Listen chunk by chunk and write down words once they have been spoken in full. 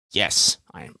Yes,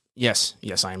 I am. Yes,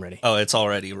 I am ready. Oh, it's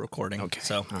already recording. Okay.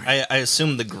 So Right. I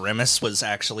assume the grimace was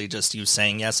actually just you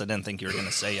saying yes. I didn't think you were going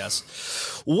to say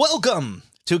yes. Welcome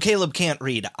to Caleb Can't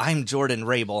Read. I'm Jordan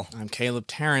Rabel. I'm Caleb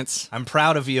Terrence. I'm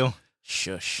proud of you.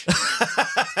 Shush.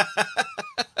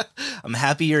 I'm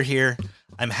happy you're here.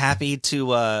 I'm happy to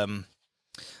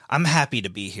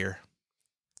be here.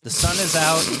 The sun is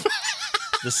out.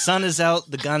 The sun is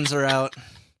out. The guns are out.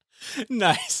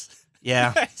 Nice.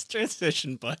 Yeah. Nice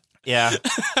transition, bud. Yeah.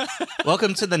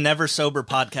 Welcome to the Never Sober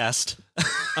podcast.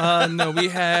 No, we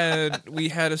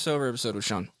had a sober episode with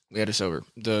Sean. We had a sober.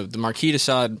 The Marquis de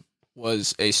Sade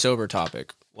was a sober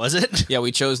topic. Was it? Yeah,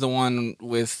 we chose the one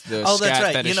with the Oh, that's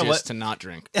scat right. You know fetishists what? to not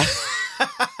drink.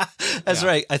 That's Yeah.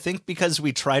 right. I think because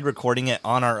we tried recording it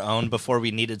on our own before we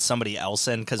needed somebody else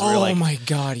in, because we were Oh like, my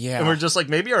god, yeah. and we're just like,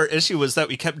 maybe our issue was that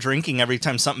we kept drinking every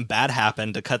time something bad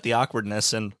happened to cut the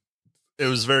awkwardness, and it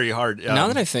was very hard. Now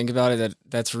that I think about it,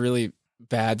 that's really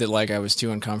bad that like I was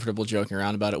too uncomfortable joking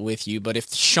around about it with you. But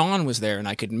if Sean was there and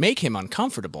I could make him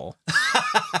uncomfortable,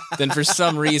 then for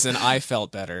some reason I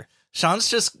felt better. Sean's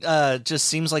just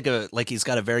seems like he's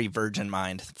got a very virgin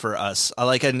mind for us.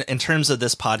 Like in terms of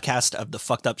this podcast of the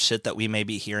fucked up shit that we may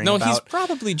be hearing No, about. he's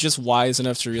probably just wise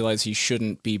enough to realize he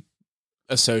shouldn't be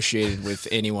associated with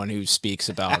anyone who speaks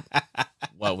about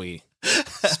what we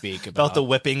speak about the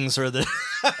whippings or the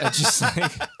just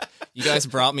like, you guys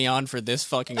brought me on for this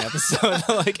fucking episode,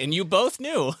 like, and you both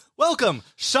knew. Welcome,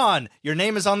 Sean. Your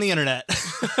name is on the internet.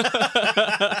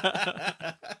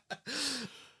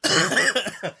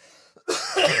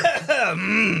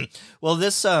 Well,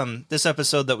 this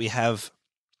episode that we have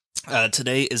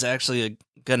today is actually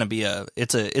gonna be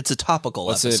it's a topical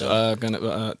What's episode.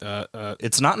 It's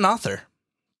It's not an author.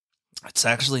 It's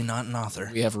actually not an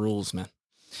author. we have rules, man.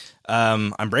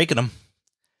 I'm breaking them.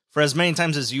 For as many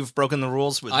times as you've broken the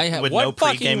rules with no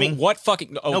pre-gaming. What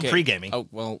fucking okay. No pre-gaming. Oh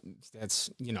well, that's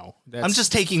that's I'm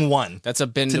just taking one. that's a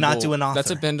bendable to not do an author.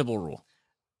 That's a bendable rule.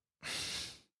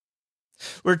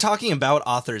 We're talking about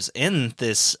authors in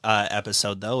this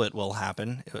episode, though. It will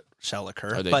happen. It shall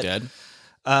occur. Are they But, dead?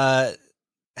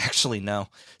 Actually, no.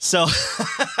 So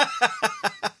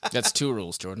That's two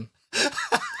rules, Jordan.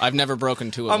 I've never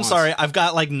broken two at I'm once. sorry. I've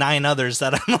got like 9 others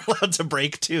that I'm allowed to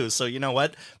break too. So you know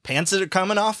what? Pants are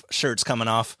coming off. Shirts coming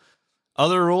off.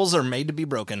 Other rules are made to be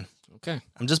broken. Okay.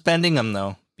 I'm just bending them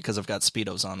though because I've got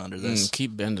Speedos on under this.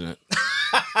 Keep bending it.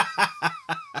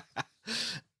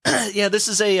 Yeah, this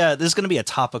is going to be a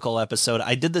topical episode.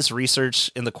 I did this research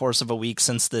in the course of a week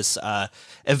since this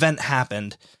event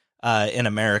happened in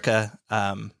America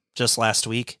just last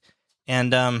week,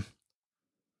 and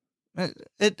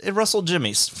it rustled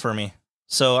jimmies for me.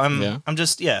 So I'm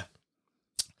just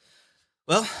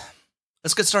Well,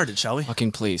 let's get started, shall we?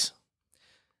 Fucking please.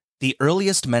 The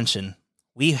earliest mention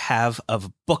we have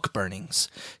of book burnings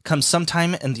comes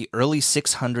sometime in the early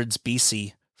 600s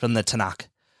BC from the Tanakh,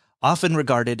 often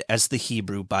regarded as the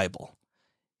Hebrew Bible.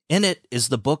 In it is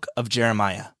the book of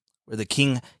Jeremiah, where the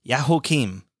king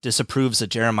Yahokim disapproves of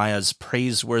Jeremiah's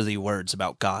praiseworthy words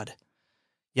about God.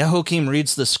 Yahokim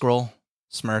reads the scroll,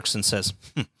 smirks, and says,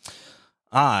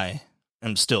 I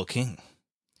am still king.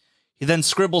 He then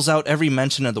scribbles out every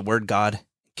mention of the word God, and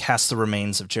casts the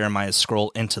remains of Jeremiah's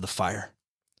scroll into the fire.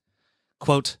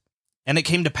 Quote, and it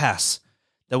came to pass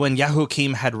that when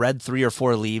Yahokim had read 3 or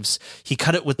 4 leaves, he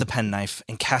cut it with the penknife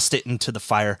and cast it into the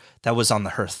fire that was on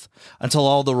the hearth, until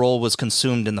all the roll was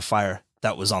consumed in the fire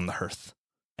that was on the hearth.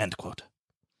 End quote.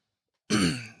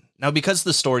 Now, because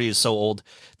the story is so old,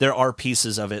 there are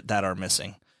pieces of it that are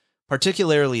missing,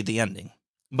 particularly the ending.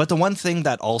 But the one thing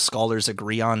that all scholars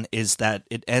agree on is that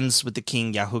it ends with the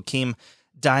king Yahokim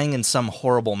dying in some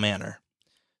horrible manner.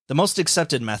 The most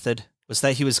accepted method was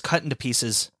that he was cut into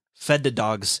pieces, fed to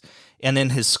dogs, and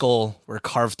in his skull were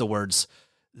carved the words,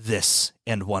 "This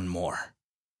and one more."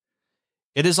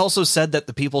 It is also said that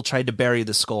the people tried to bury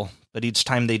the skull, but each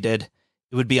time they did,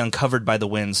 it would be uncovered by the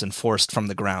winds and forced from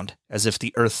the ground, as if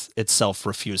the earth itself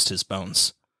refused his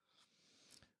bones.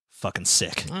 Fucking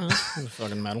sick.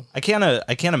 Fucking metal. I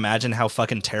can't imagine how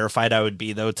fucking terrified I would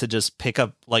be though to just pick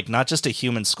up like not just a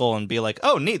human skull and be like,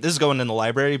 oh neat, this is going in the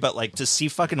library, but like to see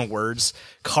fucking words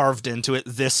carved into it,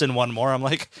 this and one more. I'm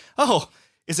like, oh,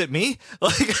 is it me?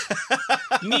 Like,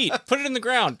 Neat. Put it in the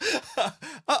ground.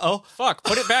 uh-oh. Fuck.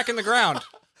 Put it back in the ground.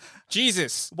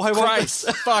 Jesus. Why won't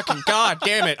Christ. Fucking God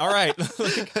damn it. All right.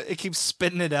 It keeps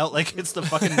spitting it out like it's the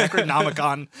fucking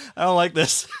Necronomicon. I don't like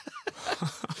this.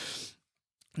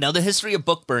 Now, the history of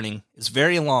book burning is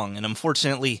very long and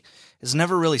unfortunately has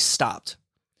never really stopped.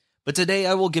 But today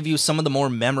I will give you some of the more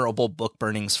memorable book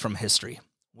burnings from history.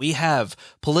 We have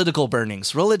political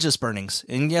burnings, religious burnings,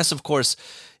 and yes, of course,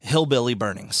 hillbilly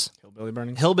burnings. Hillbilly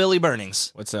burning? Hillbilly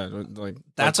burnings. What's that? Like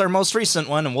That's our most recent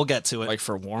one, and we'll get to it. like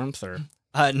for warmth or?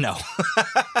 No.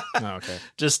 Oh, okay.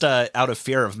 Just out of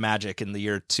fear of magic in the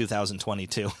year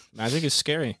 2022. Magic is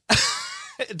scary.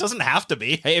 It doesn't have to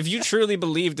be. Hey, if you truly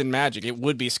believed in magic, it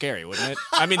would be scary, wouldn't it?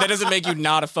 I mean, that doesn't make you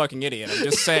not a fucking idiot. I'm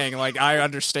just saying, like, I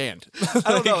understand.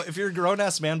 I don't know. If you're a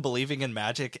grown-ass man believing in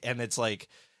magic and it's like,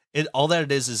 all that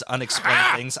it is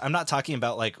unexplained things. I'm not talking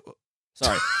about like...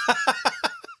 Sorry.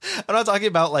 I'm not talking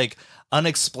about like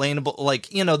unexplainable,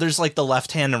 like, you know, there's like the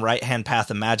left hand and right hand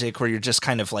path of magic where you're just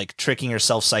kind of like tricking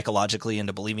yourself psychologically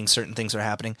into believing certain things are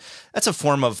happening. That's a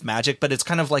form of magic, but it's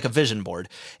kind of like a vision board.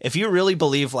 If you really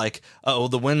believe like, oh,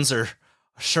 the winds are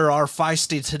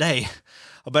feisty today,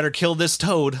 I better kill this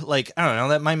toad. Like, I don't know,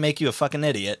 that might make you a fucking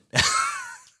idiot.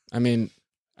 I mean,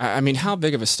 how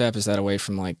big of a step is that away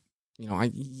from like, you know,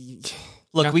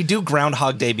 Look, we do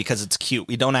Groundhog Day because it's cute.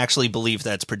 We don't actually believe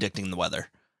that it's predicting the weather.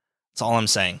 That's all I'm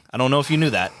saying. I don't know if you knew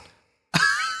that.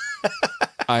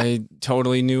 I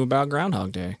totally knew about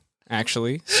Groundhog Day,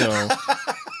 actually. So,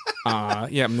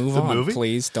 yeah, move on, movie?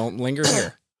 please. Don't linger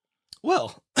here.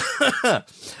 Well,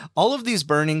 all of these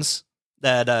burnings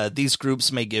that these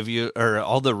groups may give you, or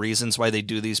all the reasons why they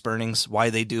do these burnings, why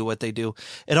they do what they do,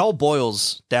 it all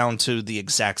boils down to the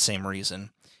exact same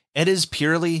reason. It is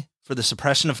purely for the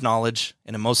suppression of knowledge,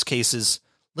 and in most cases,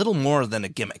 little more than a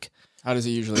gimmick. How does it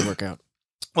usually work out?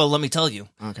 Well, let me tell you.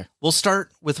 Okay. We'll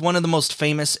start with one of the most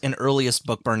famous and earliest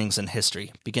book burnings in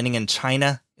history, beginning in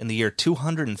China in the year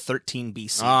 213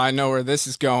 BC. I know where this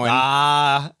is going.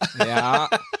 Yeah.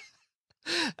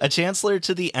 A chancellor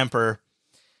to the emperor,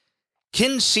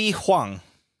 Qin Shi Huang,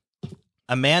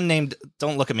 a man named...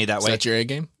 Don't look at me that Is way. that your A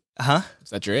game? Huh?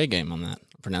 Is that your A game on that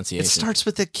pronunciation? It starts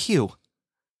with a Q.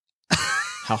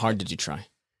 How hard did you try?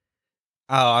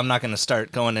 Oh, I'm not going to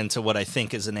start going into what I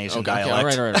think is an Asian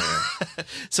dialect. All right.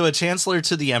 So a chancellor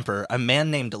to the emperor, a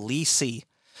man named Li Si,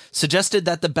 suggested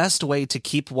that the best way to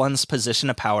keep one's position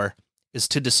of power is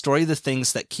to destroy the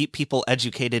things that keep people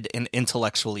educated and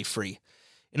intellectually free.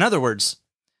 In other words,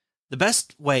 the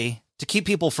best way to keep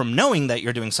people from knowing that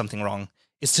you're doing something wrong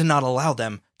is to not allow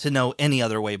them to know any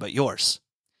other way but yours.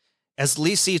 As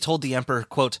Li Si told the emperor,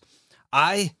 quote,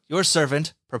 I, your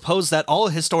servant, propose that all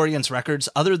historians' records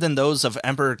other than those of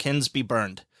Emperor Qin's be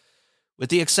burned. With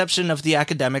the exception of the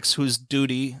academics whose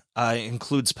duty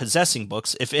includes possessing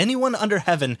books, if anyone under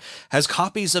heaven has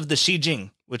copies of the Shi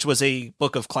Jing, which was a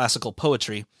book of classical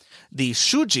poetry, the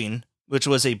Shu Jing, which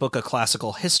was a book of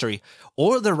classical history,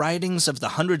 or the writings of the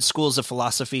 100 schools of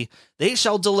philosophy, they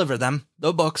shall deliver them,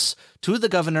 the books, to the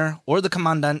governor or the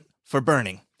commandant for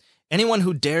burning. Anyone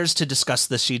who dares to discuss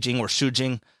the Shi Jing or Shu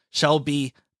Jing shall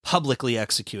be publicly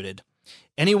executed.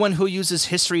 Anyone who uses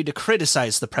history to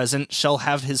criticize the present shall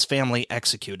have his family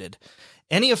executed.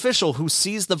 Any official who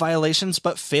sees the violations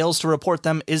but fails to report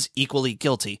them is equally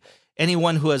guilty.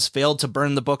 Anyone who has failed to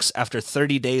burn the books after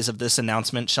 30 days of this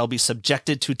announcement shall be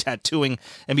subjected to tattooing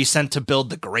and be sent to build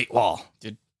the Great Wall.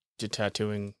 Did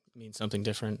tattooing mean something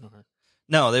different? Or?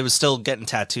 No, they was still getting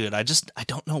tattooed. I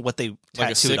don't know what they tattooed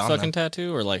like a sick on fucking them.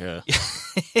 tattoo or like a...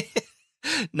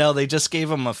 No, they just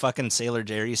gave him a fucking Sailor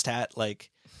Jerry's tat.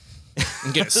 Like,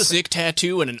 get a sick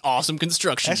tattoo and an awesome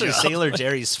construction actually, job. Sailor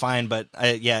Jerry's fine, but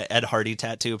yeah, Ed Hardy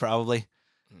tattoo probably.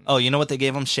 Oh, you know what they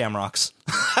gave him? Shamrocks.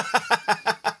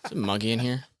 Is it muggy in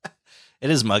here?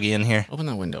 It is muggy in here. Open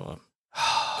that window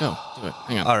up. Go, do it.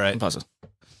 Hang on. All right. Pause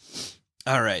it.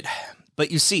 All right.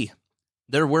 But you see,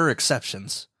 there were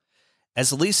exceptions.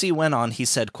 As Li Si went on, he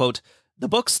said, quote, the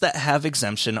books that have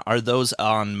exemption are those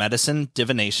on medicine,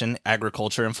 divination,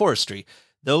 agriculture, and forestry.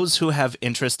 Those who have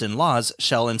interest in laws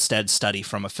shall instead study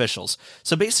from officials.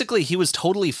 So basically, he was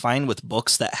totally fine with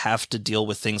books that have to deal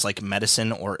with things like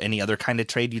medicine or any other kind of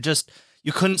trade.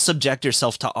 You couldn't subject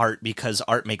yourself to art because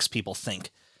art makes people think.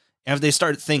 And if they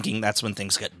start thinking, that's when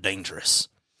things get dangerous.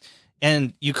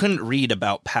 And you couldn't read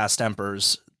about past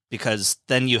emperors because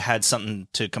then you had something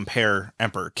to compare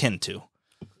Emperor Qin to.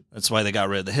 That's why they got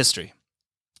rid of the history.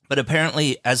 But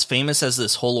apparently, as famous as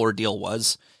this whole ordeal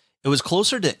was, it was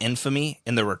closer to infamy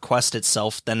in the request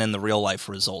itself than in the real-life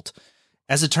result.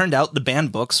 As it turned out, the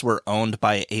banned books were owned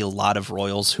by a lot of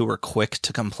royals who were quick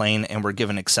to complain and were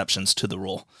given exceptions to the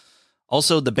rule.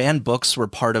 Also, the banned books were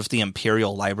part of the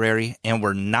imperial library and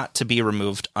were not to be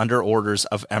removed under orders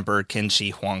of Emperor Qin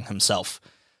Shi Huang himself.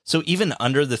 So even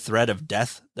under the threat of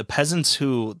death, the peasants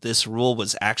who this rule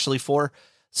was actually for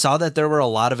saw that there were a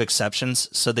lot of exceptions,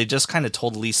 so they just kind of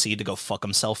told Li Si to go fuck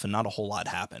himself, and not a whole lot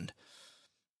happened.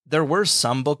 There were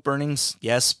some book burnings,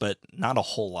 yes, but not a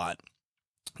whole lot.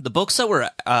 The books that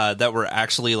were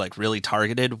actually like really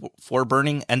targeted for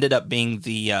burning ended up being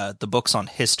the books on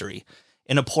history,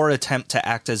 in a poor attempt to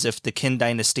act as if the Qin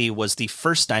dynasty was the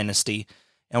first dynasty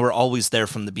and were always there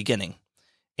from the beginning.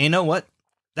 And you know what?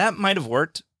 That might have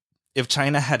worked if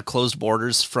China had closed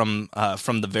borders from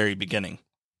the very beginning.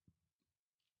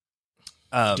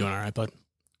 Doing all right, bud?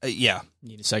 Yeah.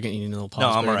 Need a second? You need a little pause? No,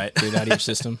 I'm break? all right. Get it out of your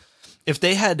system. If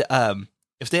they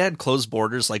had closed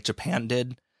borders like Japan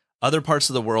did, other parts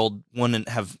of the world wouldn't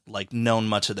have like known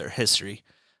much of their history.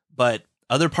 But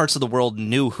other parts of the world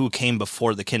knew who came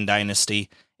before the Qin dynasty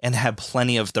and had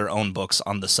plenty of their own books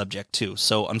on the subject too.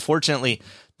 So unfortunately,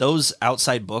 those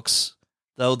outside books,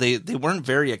 though they weren't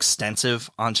very extensive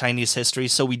on Chinese history,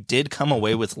 so we did come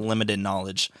away with limited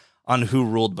knowledge on who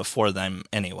ruled before them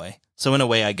anyway. So in a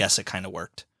way, I guess it kind of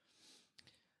worked.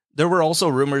 There were also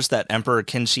rumors that Emperor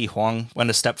Qin Shi Huang went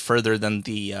a step further than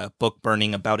the book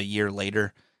burning about a year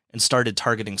later and started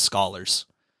targeting scholars.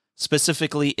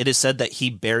 Specifically, it is said that he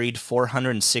buried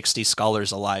 460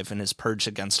 scholars alive in his purge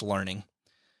against learning.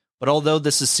 But although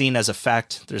this is seen as a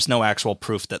fact, there's no actual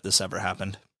proof that this ever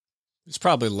happened. It's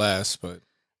probably less, but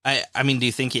I mean, do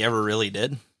you think he ever really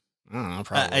did? I don't know,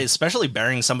 probably. Especially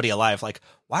burying somebody alive. Like,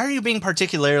 why are you being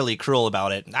particularly cruel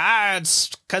about it? It's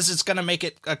because it's going to make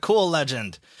it a cool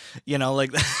legend. You know,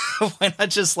 like, why not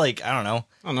just, like, I don't know.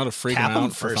 I don't know, to freak them Cap 'em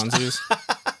out for first. funsies.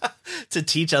 To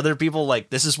teach other people, like,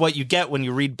 this is what you get when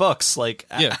you read books. Like,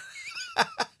 Yeah.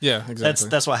 Yeah, exactly.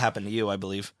 that's what happened to you, I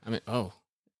believe. I mean, oh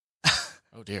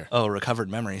dear. Oh, recovered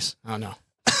memories. Oh, no.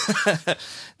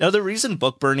 Now, the reason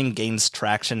book burning gains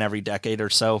traction every decade or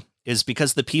so is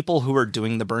because the people who are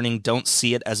doing the burning don't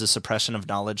see it as a suppression of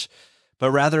knowledge, but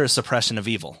rather a suppression of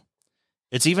evil.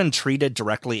 It's even treated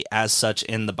directly as such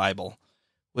in the Bible,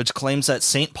 which claims that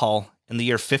St. Paul, in the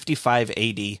year 55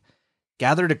 AD,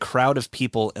 gathered a crowd of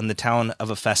people in the town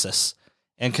of Ephesus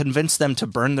and convinced them to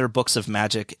burn their books of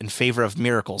magic in favor of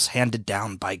miracles handed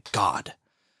down by God.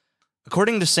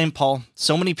 According to St. Paul,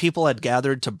 so many people had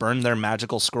gathered to burn their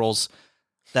magical scrolls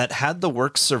that had the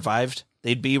works survived,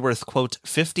 they'd be worth, quote,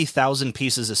 50,000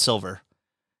 pieces of silver.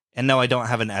 And no, I don't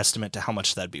have an estimate to how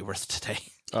much that'd be worth today.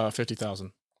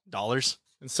 50,000 Dollars?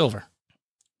 in silver.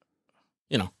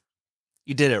 You know.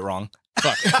 You did it wrong.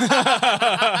 Fuck.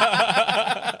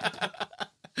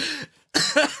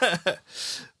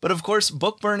 But of course,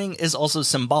 book burning is also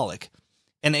symbolic.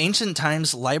 In ancient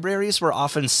times, libraries were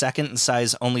often second in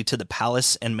size only to the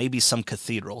palace and maybe some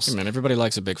cathedrals. Hey, man, everybody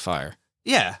likes a big fire.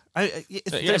 Yeah,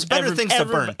 there's better things to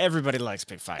burn. Everybody likes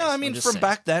big fires. No, I mean, from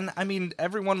back then, I mean,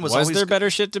 everyone was Was always... there better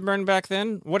shit to burn back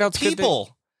then? What else people.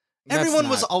 could they... Everyone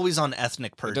was That's always on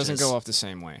ethnic not- purges. It doesn't go off the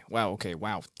same way. Wow, okay,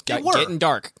 wow. They were. Getting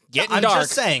dark. Getting I'm dark.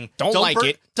 just saying. Don't like burn,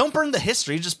 it. Don't burn the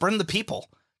history, just burn the people.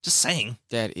 Just saying.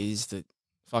 That is the...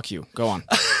 Fuck you. Go on.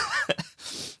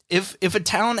 If a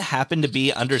town happened to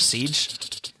be under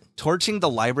siege, torching the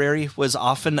library was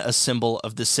often a symbol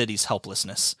of the city's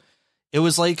helplessness. It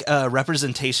was like a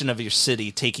representation of your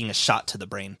city taking a shot to the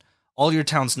brain. All your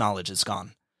town's knowledge is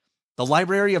gone. The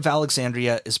Library of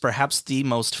Alexandria is perhaps the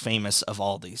most famous of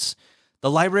all these.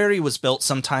 The library was built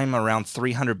sometime around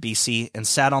 300 BC and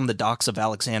sat on the docks of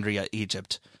Alexandria,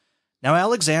 Egypt. Now,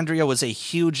 Alexandria was a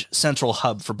huge central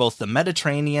hub for both the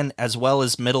Mediterranean as well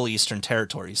as Middle Eastern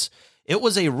territories. It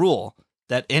was a rule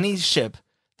that any ship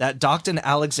that docked in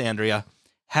Alexandria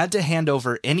had to hand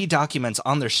over any documents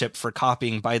on their ship for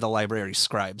copying by the library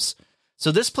scribes.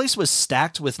 So this place was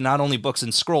stacked with not only books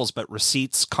and scrolls, but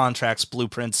receipts, contracts,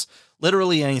 blueprints,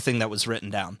 literally anything that was written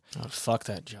down. Oh, fuck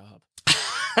that job.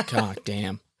 God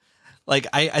damn. Like,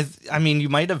 I mean, you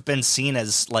might have been seen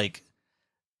as, like,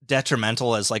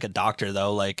 detrimental as, like, a doctor,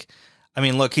 though. Like, I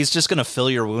mean, look, he's just going to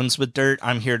fill your wounds with dirt.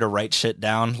 I'm here to write shit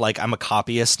down. Like, I'm a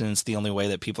copyist, and it's the only way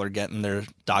that people are getting their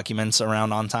documents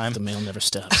around on time. The mail never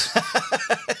stops.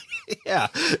 Yeah.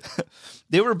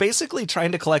 They were basically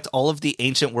trying to collect all of the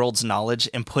ancient world's knowledge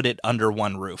and put it under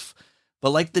one roof.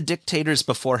 But like the dictators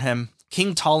before him,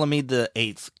 King Ptolemy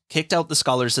VIII kicked out the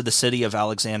scholars of the city of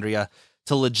Alexandria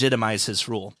to legitimize his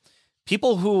rule.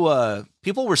 People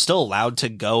were still allowed to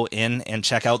go in and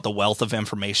check out the wealth of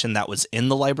information that was in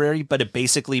the library, but it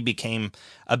basically became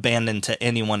abandoned to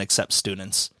anyone except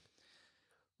students.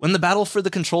 When the battle for the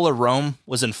control of Rome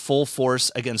was in full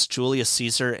force against Julius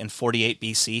Caesar in 48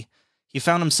 BC, he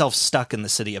found himself stuck in the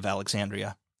city of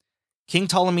Alexandria. King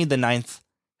Ptolemy IX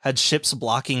had ships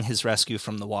blocking his rescue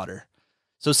from the water.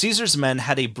 So Caesar's men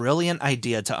had a brilliant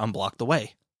idea to unblock the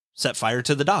way. Set fire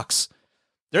to the docks.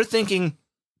 Their thinking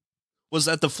was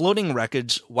that the floating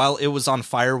wreckage, while it was on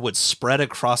fire, would spread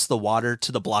across the water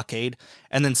to the blockade,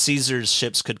 and then Caesar's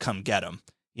ships could come get them,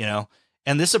 you know?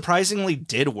 And this surprisingly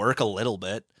did work a little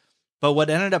bit. But what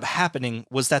ended up happening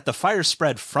was that the fire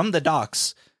spread from the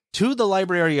docks to the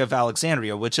Library of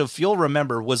Alexandria, which, if you'll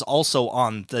remember, was also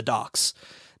on the docks.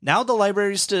 Now the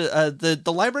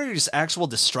library's actual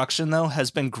destruction, though,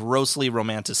 has been grossly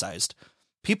romanticized.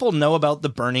 People know about the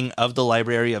burning of the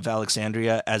Library of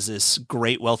Alexandria as this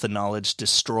great wealth of knowledge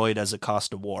destroyed as a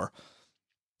cost of war.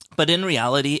 But in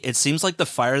reality, it seems like the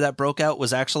fire that broke out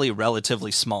was actually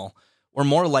relatively small. Or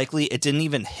more likely, it didn't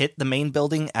even hit the main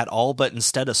building at all, but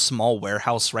instead a small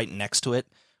warehouse right next to it,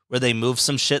 where they moved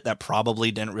some shit that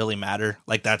probably didn't really matter.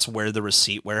 Like, that's where the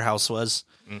receipt warehouse was.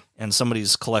 And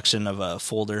somebody's collection of a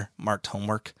folder marked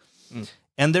homework.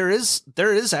 And there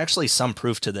is actually some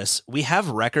proof to this. We have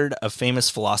record of famous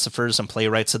philosophers and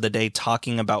playwrights of the day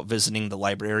talking about visiting the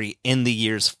library in the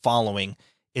years following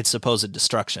its supposed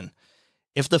destruction.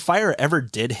 If the fire ever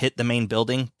did hit the main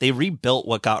building, they rebuilt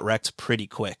what got wrecked pretty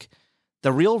quick.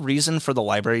 The real reason for the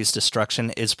library's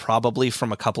destruction is probably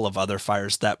from a couple of other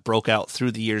fires that broke out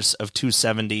through the years of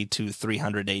 270 to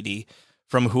 300 AD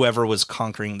from whoever was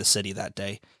conquering the city that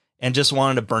day, and just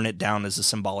wanted to burn it down as a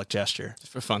symbolic gesture.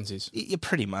 Just for funsies. Yeah,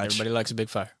 pretty much. Everybody likes a big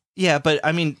fire. Yeah, but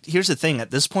I mean, here's the thing.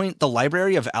 At this point, the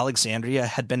Library of Alexandria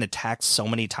had been attacked so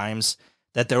many times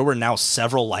that there were now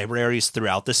several libraries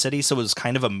throughout the city, so it was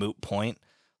kind of a moot point.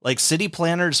 Like, city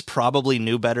planners probably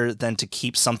knew better than to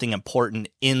keep something important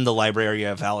in the Library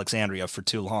of Alexandria for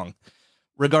too long.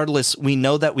 Regardless, we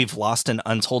know that we've lost an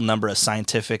untold number of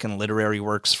scientific and literary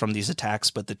works from these attacks,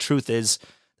 but the truth is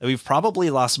that we've probably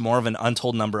lost more of an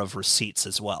untold number of receipts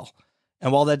as well.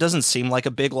 And while that doesn't seem like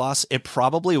a big loss, it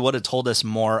probably would have told us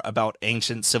more about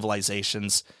ancient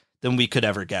civilizations than we could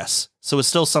ever guess. So it's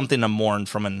still something to mourn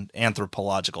from an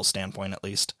anthropological standpoint, at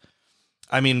least.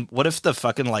 I mean, what if the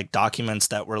fucking, like, documents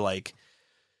that were, like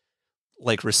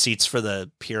receipts for the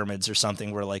pyramids or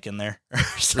something were, like, in there? Or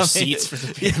Receipts for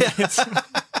the pyramids?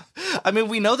 Yeah. I mean,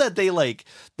 we know that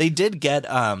they did get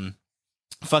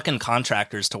fucking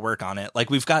contractors to work on it. Like,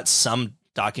 we've got some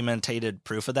documented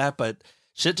proof of that, but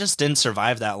shit just didn't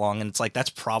survive that long. And it's like, that's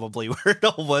probably where it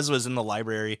all was in the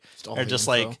library. They're just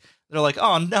like, they're like,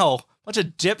 oh no, bunch of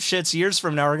dipshits years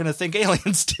from now are going to think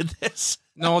aliens did this.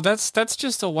 No, that's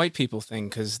just a white people thing,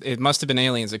 because it must have been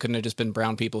aliens. It couldn't have just been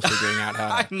brown people figuring out how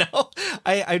to... I know.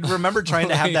 I remember trying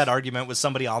to have that argument with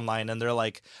somebody online, and they're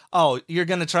like, oh, you're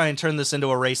going to try and turn this into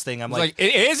a race thing. I'm like,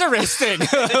 it is a race thing.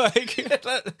 Like,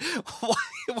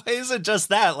 why is it just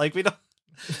that? Like, we don't...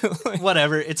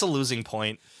 Whatever. It's a losing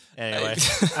point. Anyway.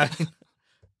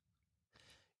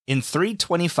 In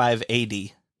 325 AD,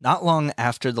 not long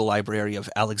after the Library of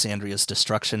Alexandria's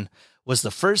destruction, was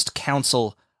the first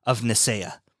council of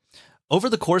Nicaea. Over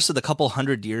the course of the couple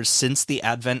hundred years since the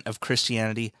advent of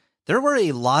Christianity, there were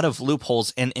a lot of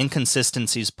loopholes and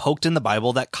inconsistencies poked in the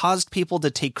Bible that caused people to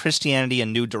take Christianity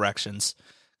in new directions.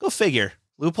 Go figure.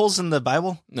 Loopholes in the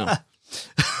Bible? No.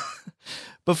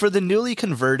 But for the newly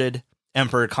converted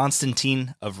Emperor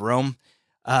Constantine of Rome,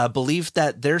 believed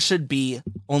that there should be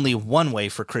only one way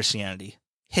for Christianity.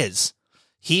 His.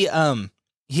 He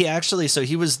actually, so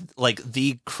he was like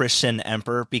the Christian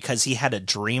emperor because he had a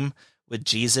dream with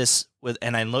Jesus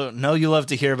and I know you love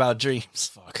to hear about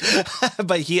dreams. Fuck.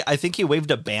 But I think he waved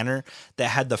a banner that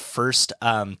had the first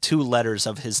 2 letters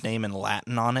of his name in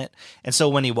Latin on it. And so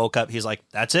when he woke up, he's like,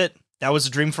 that's it. That was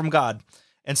a dream from God.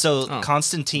 And so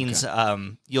Constantine's,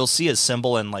 you'll see his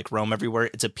symbol in like Rome everywhere.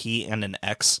 It's a P and an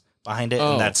X behind it.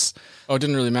 Oh. And that's... Oh, it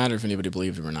didn't really matter if anybody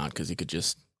believed him or not, because he could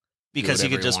just... Because he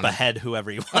could just behead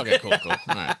whoever he wanted. Okay, cool. All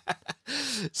right.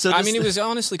 So I mean, it was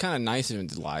honestly kind of nice of him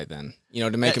to lie then, to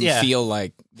make him feel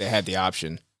like they had the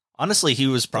option. Honestly, he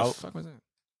was probably... What the fuck was that?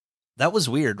 That was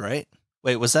weird, right?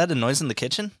 Wait, was that a noise in the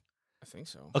kitchen? I think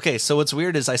so. Okay, so what's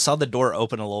weird is I saw the door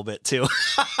open a little bit, too.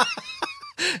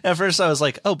 At first, I was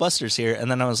like, oh, Buster's here.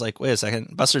 And then I was like, wait a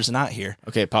second, Buster's not here.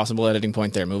 Okay, possible editing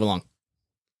point there. Move along.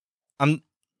 I'm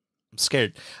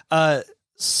scared.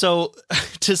 So,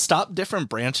 to stop different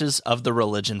branches of the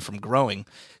religion from growing,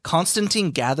 Constantine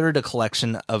gathered a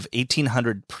collection of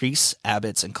 1,800 priests,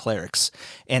 abbots, and clerics,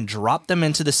 and dropped them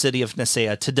into the city of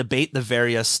Nicaea to debate the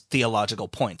various theological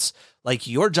points. Like,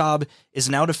 your job is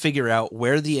now to figure out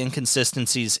where the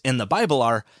inconsistencies in the Bible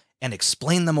are and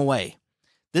explain them away.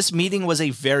 This meeting was a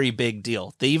very big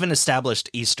deal. They even established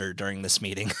Easter during this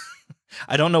meeting.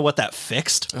 I don't know what that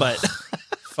fixed, but...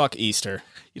 Fuck Easter.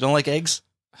 You don't like eggs?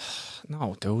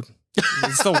 No, dude.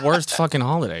 It's the worst fucking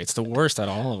holiday. It's the worst out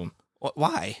of all of them.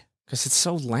 Why? Because it's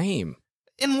so lame.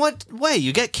 In what way?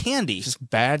 You get candy. Just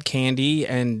bad candy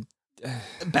and...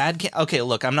 Okay,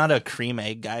 look, I'm not a cream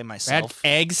egg guy myself. Bad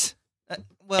eggs?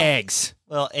 Eggs.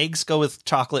 Well, eggs go with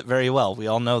chocolate very well. We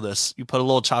all know this. You put a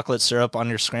little chocolate syrup on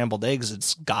your scrambled eggs,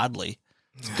 it's godly.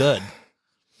 It's good.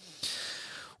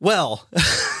 Well,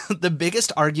 the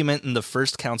biggest argument in the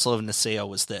First Council of Nicaea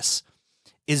was this.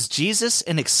 Is Jesus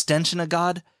an extension of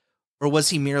God, or was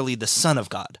he merely the Son of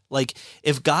God? Like,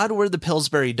 if God were the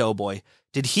Pillsbury Doughboy,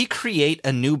 did he create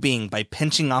a new being by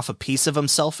pinching off a piece of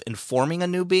himself and forming a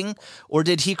new being? Or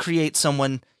did he create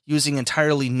someone using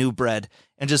entirely new bread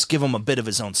and just give him a bit of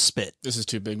his own spit? This is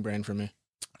too big brain for me.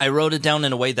 I wrote it down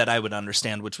in a way that I would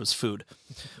understand, which was food.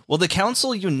 Well, the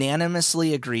council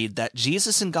unanimously agreed that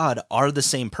Jesus and God are the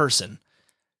same person.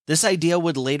 This idea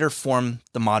would later form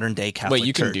the modern-day Catholic Church. Wait,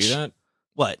 you can do that?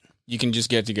 What? You can just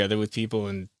get together with people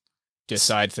and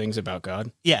decide things about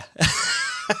God? Yeah.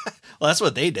 Well, that's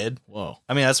what they did. Whoa.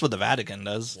 I mean, that's what the Vatican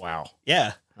does. Wow.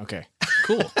 Yeah. Okay.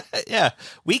 Cool. Yeah.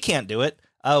 We can't do it.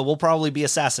 We'll probably be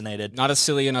assassinated. Not a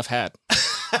silly enough hat.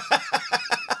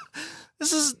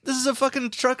 This is a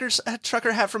fucking trucker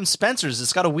hat from Spencer's.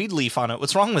 It's got a weed leaf on it.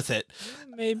 What's wrong with it?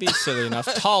 Maybe silly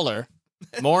enough. Taller.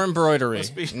 More embroidery.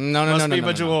 Must be, no. Must be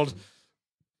bejeweled.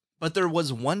 But there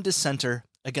was one dissenter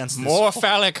against this. More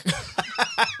phallic.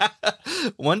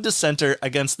 One dissenter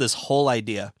against this whole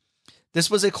idea. This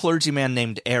was a clergyman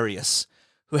named Arius,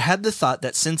 who had the thought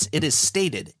that since it is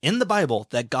stated in the Bible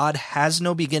that God has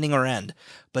no beginning or end,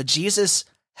 but Jesus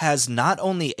has not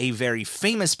only a very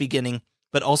famous beginning,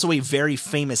 but also a very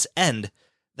famous end,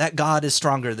 that God is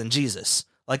stronger than Jesus.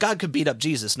 Like, God could beat up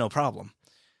Jesus, no problem.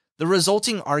 The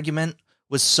resulting argument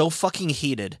was so fucking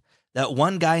heated that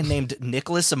one guy named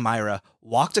Nicholas Amira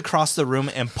walked across the room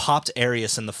and popped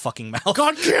Arius in the fucking mouth.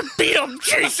 God can't beat him,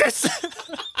 Jesus!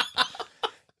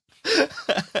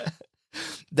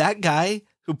 That guy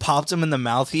who popped him in the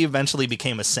mouth, he eventually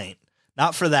became a saint.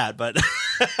 Not for that, but...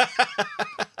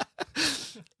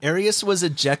 Arius was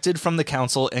ejected from the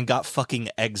council and got fucking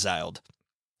exiled.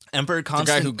 Emperor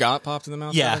Constantine... The guy who got popped in the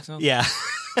mouth? Yeah.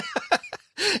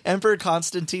 Emperor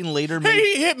Constantine later made...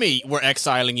 Hey, hit me! We're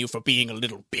exiling you for being a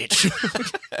little bitch.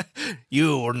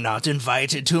 You were not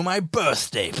invited to my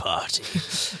birthday party.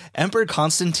 Emperor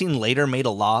Constantine later made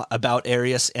a law about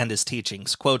Arius and his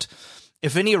teachings. Quote,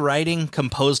 if any writing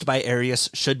composed by Arius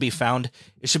should be found,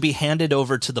 it should be handed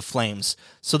over to the flames,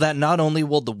 so that not only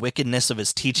will the wickedness of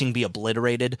his teaching be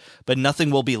obliterated, but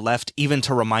nothing will be left even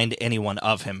to remind anyone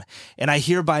of him. And I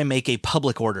hereby make a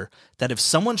public order that if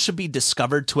someone should be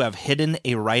discovered to have hidden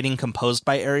a writing composed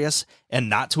by Arius, and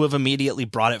not to have immediately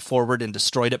brought it forward and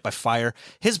destroyed it by fire,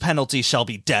 his penalty shall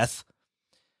be death.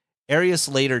 Arius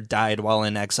later died while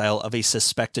in exile of a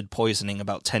suspected poisoning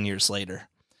about 10 years later.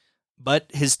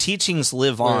 But his teachings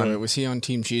live on. Wait, was he on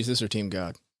Team Jesus or Team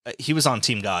God? He was on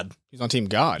Team God. He's on Team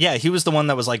God. Yeah, he was the one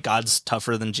that was like, God's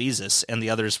tougher than Jesus. And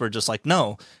the others were just like,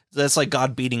 no, that's like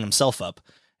God beating himself up.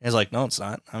 And he's like, no, it's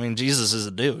not. I mean, Jesus is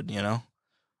a dude, you know?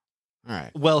 All right.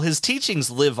 Well, his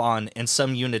teachings live on in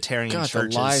some Unitarian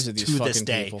churches the lies of these to fucking this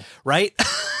day. people. Right?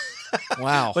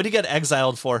 Wow. What did he get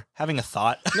exiled for? Having a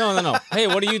thought? No. Hey,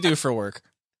 what do you do for work?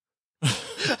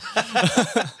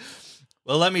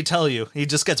 Well, let me tell you, he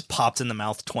just gets popped in the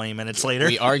mouth 20 minutes later.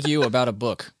 We argue about a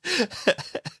book.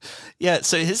 Yeah,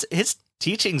 so his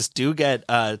teachings do get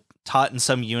taught in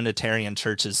some Unitarian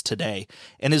churches today,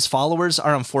 and his followers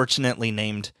are unfortunately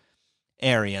named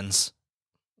Arians.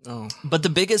 Oh. But the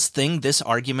biggest thing this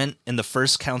argument in the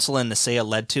First Council in Nicaea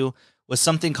led to was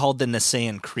something called the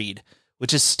Nicene Creed,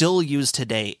 which is still used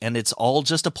today, and it's all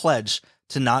just a pledge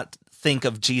to not think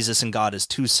of Jesus and God as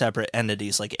two separate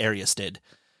entities like Arius did.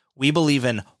 We believe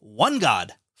in one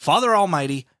God, Father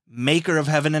Almighty, maker of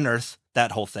heaven and earth,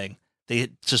 that whole thing. They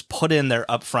just put in there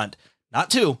up front.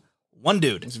 Not two, one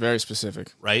dude. It's very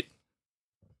specific. Right?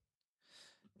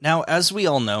 Now, as we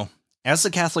all know, as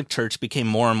the Catholic Church became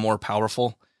more and more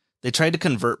powerful, they tried to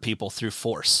convert people through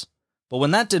force. But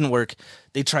when that didn't work,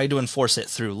 they tried to enforce it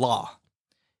through law.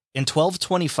 In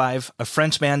 1225, a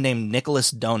French man named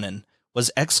Nicholas Donin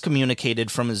was excommunicated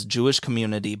from his Jewish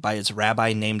community by his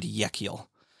rabbi named Yechiel.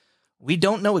 We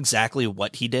don't know exactly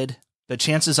what he did, but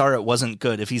chances are it wasn't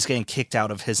good if he's getting kicked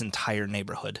out of his entire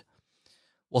neighborhood.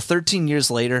 Well, 13 years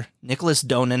later, Nicholas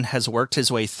Donin has worked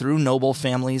his way through noble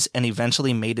families and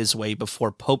eventually made his way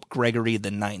before Pope Gregory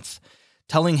IX,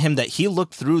 telling him that he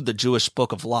looked through the Jewish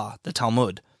book of law, the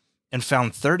Talmud, and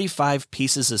found 35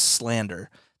 pieces of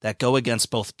slander that go against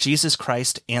both Jesus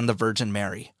Christ and the Virgin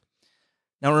Mary.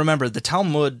 Now remember, the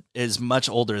Talmud is much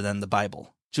older than the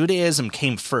Bible. Judaism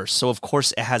came first, so of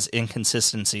course it has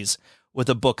inconsistencies with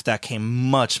a book that came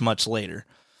much, much later.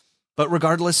 But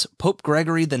regardless, Pope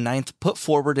Gregory IX put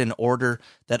forward an order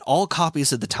that all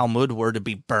copies of the Talmud were to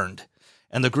be burned,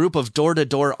 and the group of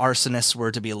door-to-door arsonists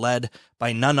were to be led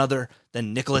by none other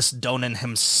than Nicholas Donin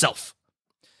himself.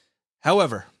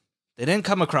 However, they didn't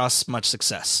come across much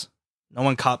success. No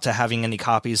one copped to having any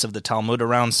copies of the Talmud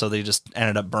around, so they just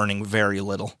ended up burning very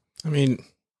little. I mean,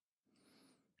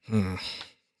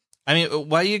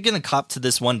 why are you going to cop to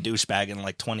this one douchebag and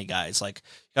like 20 guys? Like,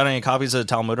 got any copies of the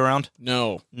Talmud around?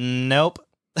 no. Nope.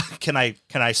 Can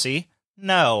I see?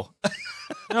 No.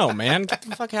 No, man. Get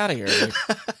the fuck out of here.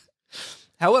 Like,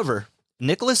 However,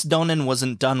 Nicholas Donin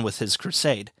wasn't done with his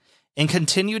crusade and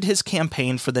continued his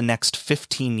campaign for the next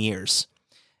 15 years.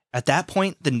 At that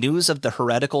point, the news of the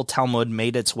heretical Talmud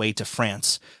made its way to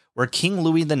France, where King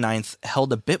Louis IX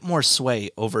held a bit more sway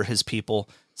over his people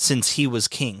since he was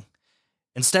king.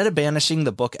 Instead of banishing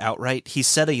the book outright, he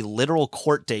set a literal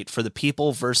court date for the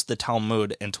people versus the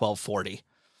Talmud in 1240.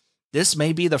 This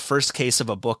may be the first case of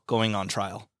a book going on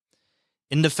trial.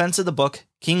 In defense of the book,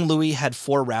 King Louis had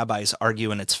 4 rabbis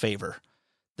argue in its favor.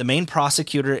 The main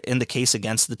prosecutor in the case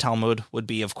against the Talmud would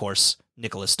be, of course,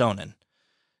 Nicholas Donin.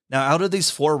 Now, out of these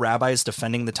 4 rabbis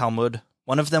defending the Talmud,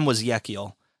 one of them was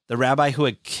Yechiel, the rabbi who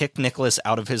had kicked Nicholas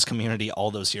out of his community all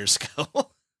those years ago.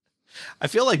 I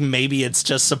feel like maybe it's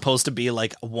just supposed to be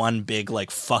like one big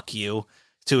like fuck you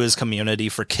to his community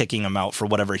for kicking him out for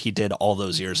whatever he did all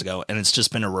those years ago, and it's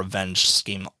just been a revenge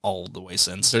scheme all the way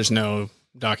since. there's no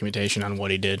documentation on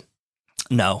what he did.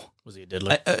 No. Was he a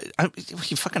diddler?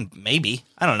 He fucking maybe.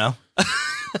 I don't know.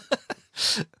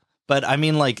 But I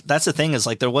mean, like, that's the thing is,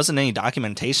 like, there wasn't any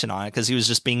documentation on it because he was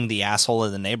just being the asshole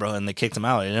of the neighborhood and they kicked him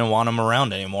out. They didn't want him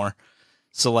around anymore.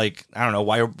 So, like, I don't know.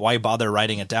 Why bother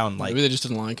writing it down? Like, Maybe they just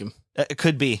didn't like him. it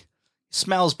could be. He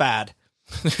smells bad.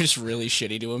 They're just really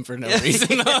shitty to him for no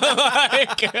reason.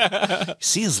 Like,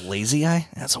 See his lazy eye?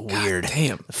 That's weird.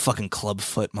 damn. The fucking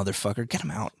clubfoot motherfucker. Get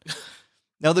him out.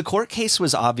 Now, the court case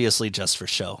was obviously just for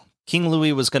show. King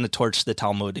Louis was going to torch the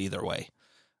Talmud either way.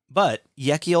 But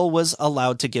Yechiel was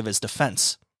allowed to give his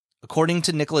defense. According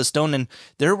to Nicholas Donin,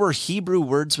 there were Hebrew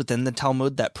words within the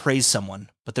Talmud that praise someone,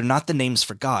 but they're not the names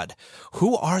for God.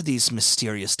 Who are these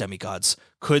mysterious demigods?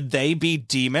 Could they be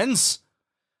demons?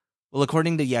 Well,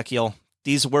 according to Yechiel,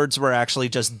 these words were actually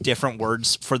just different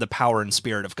words for the power and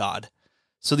spirit of God.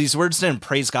 So these words didn't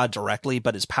praise God directly,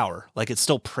 but his power, like it's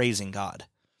still praising God.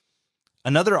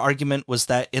 Another argument was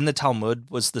that in the Talmud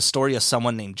was the story of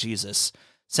someone named Jesus,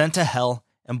 sent to hell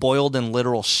and boiled in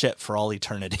literal shit for all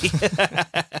eternity.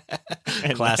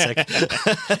 Classic.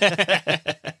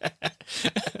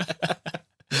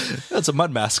 That's a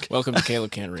mud mask. Welcome to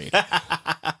Caleb Can't Read.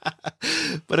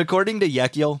 But according to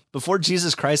Yechiel, before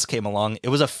Jesus Christ came along, it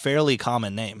was a fairly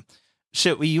common name.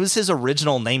 Shit, we use his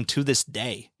original name to this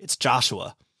day. It's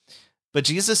Joshua. But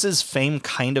Jesus's fame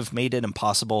kind of made it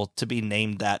impossible to be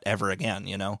named that ever again,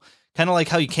 you know? Kind of like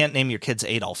how you can't name your kids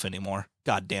Adolf anymore.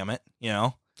 God damn it, you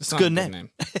know? It's a not good a name.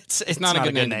 It's not a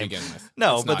good name to begin with.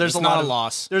 No, It's but not. there's It's a lot not of a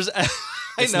loss. There's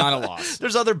It's not a loss.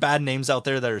 There's other bad names out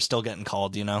there that are still getting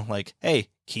called, you know, like, hey,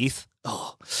 Keith.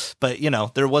 Oh, but you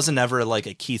know, there wasn't ever like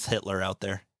a Keith Hitler out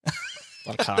there.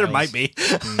 There might be.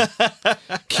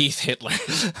 Keith Hitler.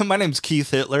 My name's Keith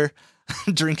Hitler.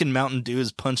 Drinking Mountain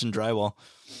Dews, punching drywall.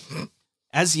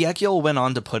 As Yechiel went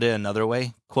on to put it another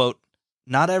way, quote,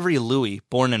 not every Louis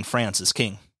born in France is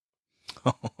king.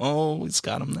 Oh, he's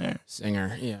got him there.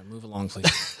 Singer. Yeah, move along,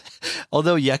 please.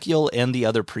 Although Yechiel and the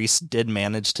other priests did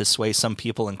manage to sway some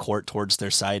people in court towards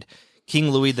their side,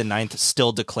 King Louis IX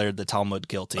still declared the Talmud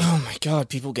guilty. Oh my God,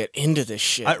 people get into this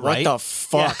shit. Right? What the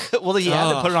fuck? Yeah. Well, he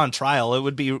had to put it on trial. It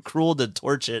would be cruel to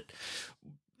torch it,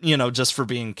 you know, just for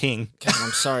being king. God,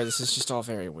 I'm sorry. This is just all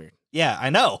very weird. Yeah, I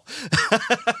know.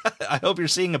 I hope you're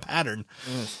seeing a pattern.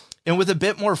 And with a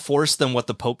bit more force than what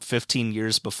the Pope 15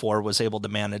 years before was able to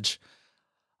manage,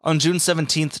 on June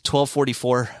 17th,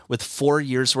 1244, with 4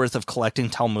 years' worth of collecting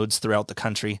Talmuds throughout the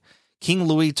country, King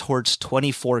Louis torched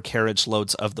 24 carriage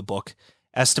loads of the book,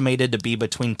 estimated to be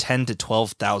between 10 to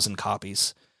 12,000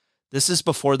 copies. This is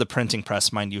before the printing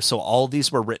press, mind you, so all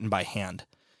these were written by hand.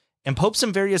 And popes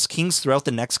and various kings throughout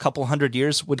the next couple hundred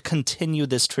years would continue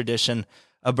this tradition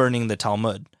of burning the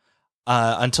Talmud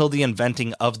until the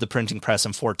inventing of the printing press in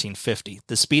 1450.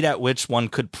 The speed at which one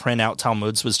could print out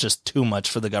Talmuds was just too much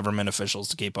for the government officials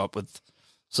to keep up with,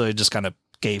 so they just kind of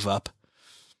gave up.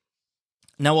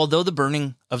 Now, although the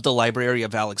burning of the Library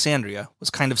of Alexandria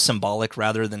was kind of symbolic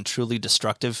rather than truly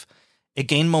destructive, it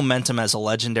gained momentum as a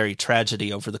legendary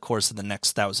tragedy over the course of the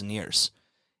next 1,000 years.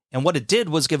 And what it did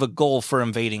was give a goal for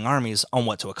invading armies on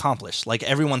what to accomplish. Like,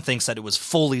 everyone thinks that it was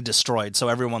fully destroyed, so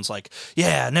everyone's like,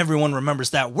 yeah, and everyone remembers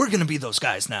that. We're going to be those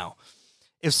guys now.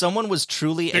 If someone was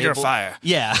truly Bigger able... fire.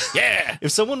 Yeah. Yeah.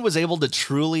 If someone was able to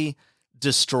truly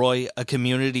destroy a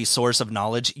community source of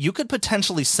knowledge, you could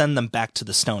potentially send them back to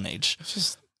the Stone Age. It's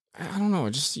just, I don't know.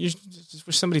 You just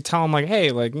wish somebody tell them, like,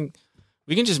 hey, like,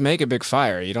 We can just make a big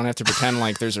fire. You don't have to pretend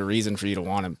like there's a reason for you to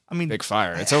want a big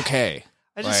fire. It's okay.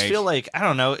 I just feel like, I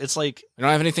don't know, it's like... We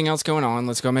don't have anything else going on.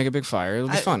 Let's go make a big fire. It'll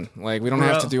be fun. Like, we don't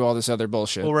have to do all this other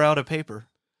bullshit. Well, we're out of paper.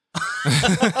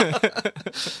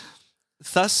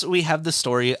 Thus, we have the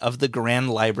story of the Grand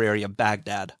Library of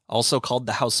Baghdad, also called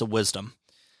the House of Wisdom.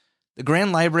 The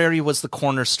Grand Library was the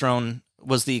cornerstone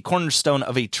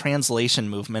of a translation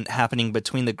movement happening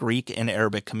between the Greek and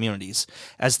Arabic communities,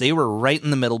 as they were right in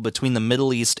the middle between the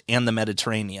Middle East and the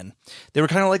Mediterranean. They were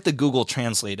kind of like the Google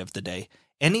Translate of the day.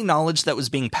 Any knowledge that was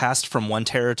being passed from one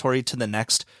territory to the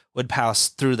next would pass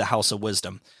through the House of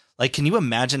Wisdom. Like, can you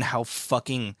imagine how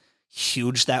fucking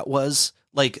huge that was?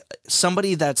 Like,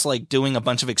 somebody that's like doing a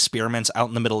bunch of experiments out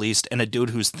in the Middle East and a dude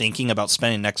who's thinking about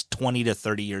spending the next 20 to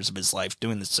 30 years of his life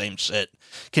doing the same shit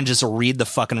can just read the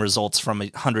fucking results from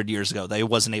 100 years ago that he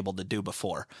wasn't able to do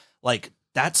before. Like,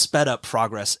 that sped up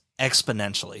progress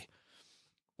exponentially.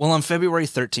 Well, on February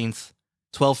 13th,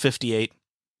 1258,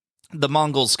 the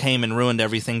Mongols came and ruined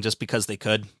everything just because they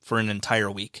could for an entire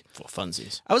week. For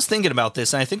funsies. I was thinking about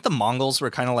this, and I think the Mongols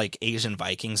were kind of like Asian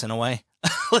Vikings in a way.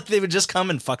 Like, they would just come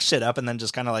and fuck shit up and then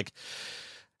just kind of like,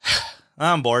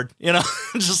 I'm bored, you know,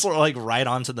 just sort of like right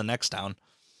on to the next town.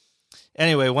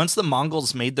 Anyway, once the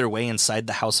Mongols made their way inside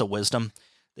the House of Wisdom,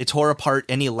 they tore apart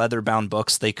any leather-bound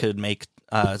books they could make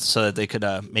so that they could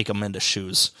make them into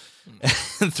shoes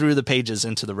and threw the pages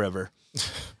into the river.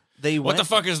 What the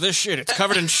fuck is this shit? It's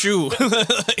covered in shoe.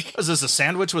 Is this a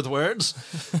sandwich with words?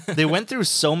 They went through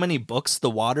so many books, the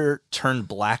water turned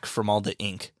black from all the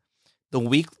ink.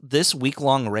 This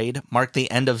week-long raid marked the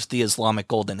end of the Islamic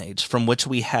Golden Age, from which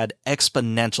we had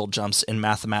exponential jumps in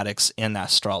mathematics and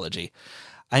astrology.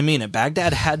 I mean it.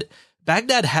 Baghdad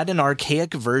had an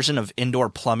archaic version of indoor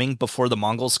plumbing before the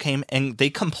Mongols came, and they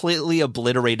completely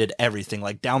obliterated everything,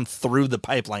 like down through the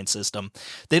pipeline system.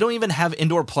 They don't even have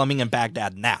indoor plumbing in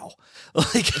Baghdad now.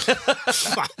 Like,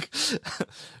 fuck.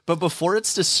 But before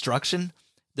its destruction,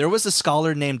 there was a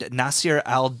scholar named Nasir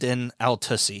al-Din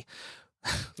al-Tusi.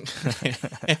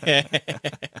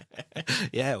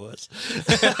 Yeah, it was.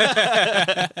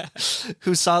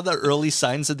 Who saw the early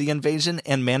signs of the invasion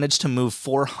and managed to move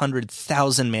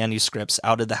 400,000 manuscripts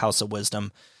out of the House of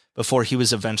Wisdom before he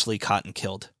was eventually caught and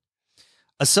killed.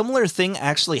 A similar thing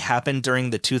actually happened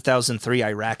during the 2003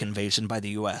 Iraq invasion by the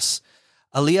U.S.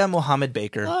 Aliyah Muhammad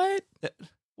Baker.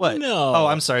 What? No. Oh,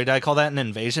 I'm sorry. Did I call that an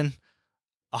invasion?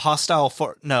 A hostile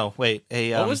for? No, wait.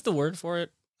 What was the word for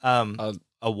it?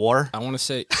 A war? I want to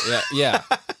say, yeah.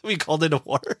 We called it a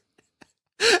war.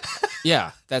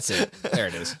 Yeah, that's it. There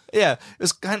it is. Yeah, it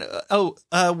was kind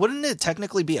of, wouldn't it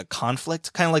technically be a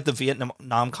conflict? Kind of like the Vietnam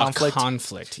conflict? A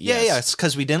conflict, yes. Yeah, it's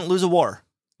because we didn't lose a war.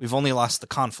 We've only lost the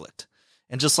conflict.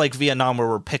 And just like Vietnam, where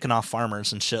we're picking off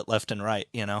farmers and shit left and right,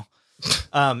 you know?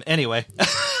 Anyway,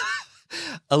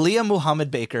 Aliyah Muhammad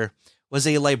Baker was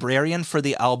a librarian for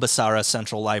the Al-Basra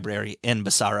Central Library in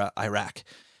Basra, Iraq.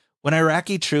 When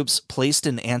Iraqi troops placed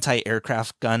an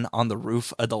anti-aircraft gun on the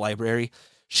roof of the library,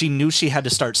 she knew she had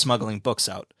to start smuggling books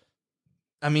out.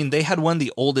 I mean, they had one of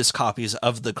the oldest copies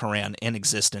of the Quran in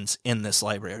existence in this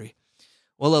library.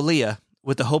 Well, Aliyah,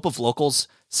 with the hope of locals,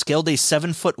 scaled a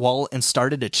 7-foot wall and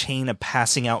started a chain of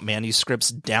passing out manuscripts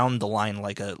down the line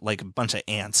like a bunch of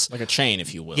ants. Like a chain,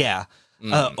 if you will. Yeah.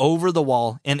 Over the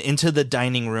wall and into the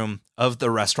dining room of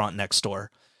the restaurant next door.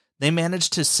 They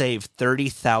managed to save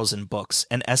 30,000 books,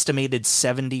 an estimated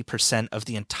 70% of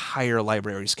the entire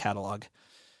library's catalog.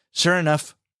 Sure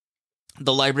enough,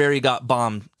 the library got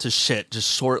bombed to shit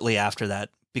just shortly after that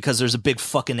because there's a big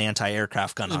fucking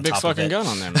anti-aircraft gun on top of it. Big fucking gun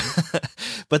on there, man.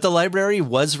 But the library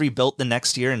was rebuilt the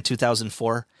next year in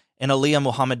 2004, and Aliyah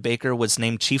Muhammad Baker was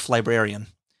named chief librarian.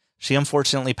 She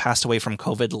unfortunately passed away from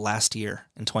COVID last year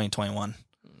in 2021.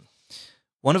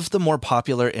 One of the more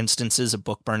popular instances of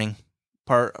book burning,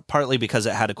 partly because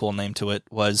it had a cool name to it,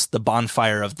 was the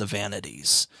Bonfire of the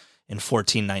Vanities in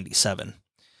 1497.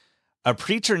 A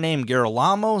preacher named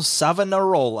Girolamo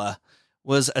Savonarola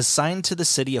was assigned to the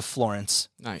city of Florence.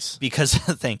 Nice. Because,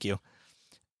 thank you.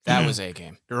 That was a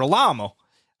game. Girolamo.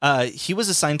 He was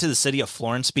assigned to the city of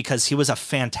Florence because he was a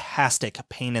fantastic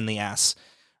pain in the ass.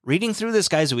 Reading through this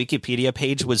guy's Wikipedia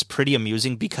page was pretty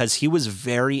amusing because he was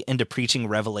very into preaching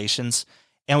revelations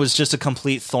and was just a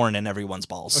complete thorn in everyone's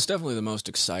balls. It's definitely the most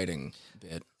exciting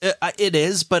bit. It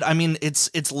is, but I mean,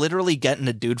 it's literally getting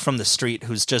a dude from the street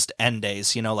who's just end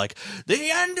days, you know, like, the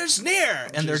end is near!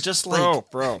 And they're just like...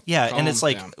 Bro. Yeah, and it's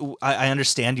like, I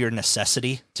understand your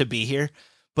necessity to be here,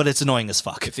 but it's annoying as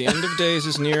fuck. If the end of days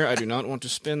is near, I do not want to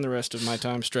spend the rest of my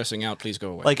time stressing out. Please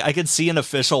go away. Like, I could see an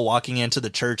official walking into the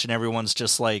church and everyone's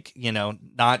just like, you know,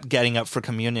 not getting up for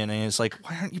communion. And he's like,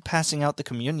 why aren't you passing out the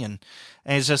communion?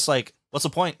 And he's just like, What's the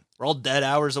point? We're all dead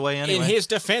hours away anyway. In his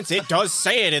defense, it does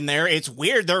say it in there. It's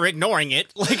weird they're ignoring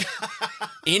it. Like,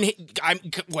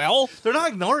 they're not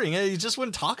ignoring it. You just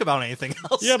wouldn't talk about anything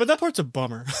else. Yeah, but that part's a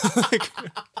bummer.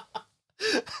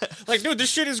 Like, dude,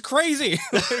 this shit is crazy.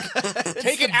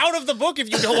 Take it out of the book if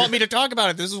you don't want me to talk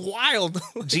about it. This is wild.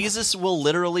 Jesus will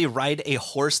literally ride a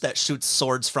horse that shoots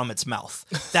swords from its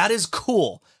mouth. That is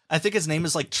cool. I think his name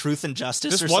is like Truth and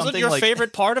Justice This or wasn't something. your like,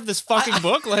 favorite part of this fucking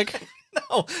book? Like,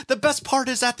 no, the best part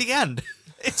is at the end.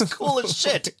 It's cool as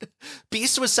shit.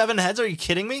 Beast with 7 heads? Are you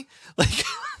kidding me? Like,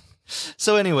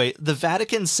 so anyway, the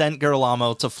Vatican sent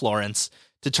Girolamo to Florence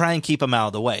to try and keep him out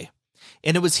of the way.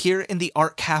 And it was here in the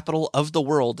art capital of the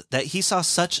world that he saw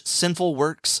such sinful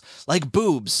works like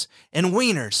boobs and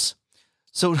wieners.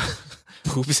 So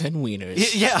boobs and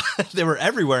wieners. Yeah, they were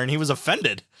everywhere and he was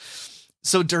offended.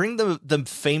 So during the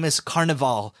famous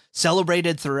Carnival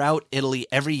celebrated throughout Italy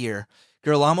every year,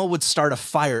 Girolamo would start a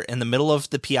fire in the middle of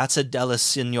the Piazza della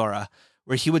Signora,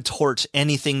 where he would torch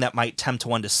anything that might tempt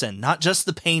one to sin. Not just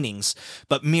the paintings,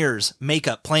 but mirrors,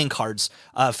 makeup, playing cards,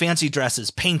 fancy dresses,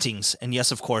 paintings, and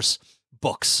yes, of course,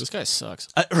 books. This guy sucks.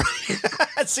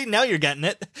 See, now you're getting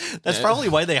it. That's probably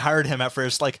why they hired him at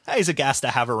first. Like, hey, he's a gas to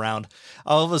have around.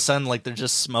 All of a sudden, like, they're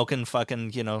just smoking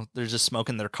fucking, they're just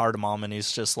smoking their cardamom, and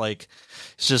he's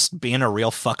just being a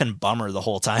real fucking bummer the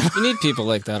whole time. You need people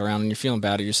like that around, and you're feeling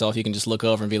bad at yourself. You can just look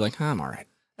over and be like, I'm all right.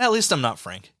 At least I'm not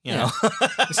Frank, you know?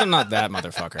 At least I'm not that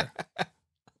motherfucker.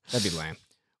 That'd be lame.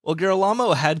 Well,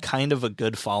 Girolamo had kind of a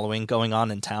good following going on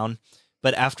in town.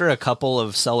 But after a couple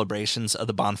of celebrations of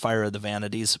the Bonfire of the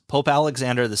Vanities, Pope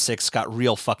Alexander VI got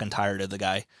real fucking tired of the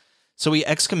guy. So he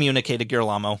excommunicated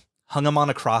Girolamo, hung him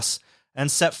on a cross, and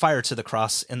set fire to the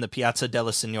cross in the Piazza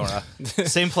della Signora.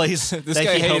 Same place. This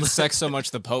guy hated sex so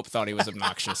much the Pope thought he was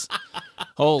obnoxious.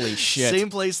 Holy shit. Same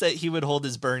place that he would hold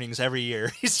his burnings every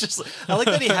year. He's just, I like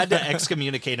that he had to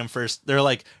excommunicate him first. They're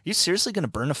like, are you seriously going to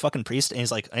burn a fucking priest? And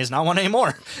he's like, he's not one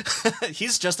anymore.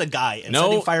 He's just a guy. And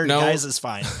setting fire to guys is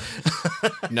fine.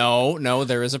 No,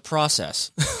 there is a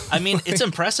process. I mean, it's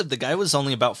impressive. The guy was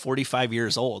only about 45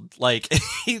 years old. Like,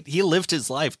 he lived his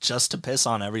life just to piss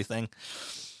on everything.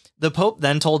 The Pope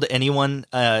then told anyone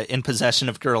in possession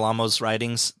of Girolamo's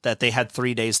writings that they had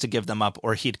 3 days to give them up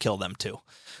or he'd kill them too.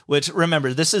 Which,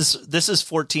 remember, this is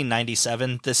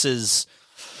 1497. This is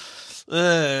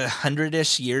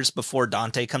 100-ish years before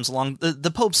Dante comes along.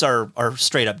 The popes are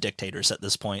straight up dictators at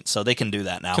this point, so they can do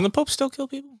that now. Can the Pope still kill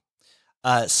people?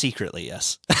 Secretly,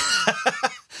 yes.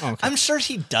 Okay. I'm sure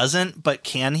he doesn't, but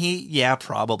can he? Yeah,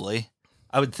 probably.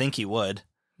 I would think he would.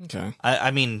 Okay.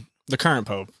 I mean... The current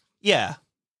Pope. Yeah.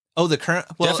 Oh, the current...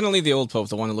 Well, definitely the old Pope,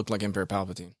 the one who looked like Emperor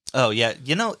Palpatine. Oh, yeah.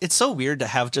 It's so weird to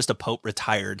have just a Pope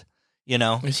retired,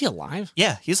 Is he alive?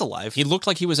 Yeah, he's alive. He looked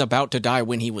like he was about to die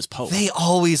when he was Pope. They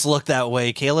always look that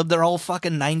way, Caleb. They're all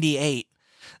fucking 98.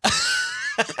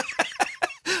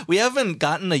 We haven't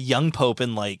gotten a young Pope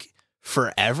in, like,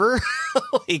 forever.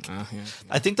 Yeah.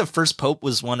 I think the first Pope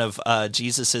was one of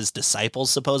Jesus's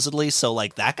disciples, supposedly. So,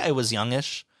 like, that guy was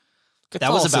youngish.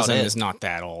 That was about it. Is not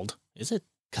that old, is it?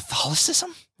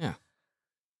 Catholicism? Yeah.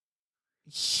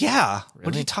 Yeah. Really?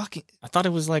 What are you talking? I thought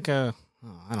it was like I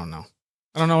don't know.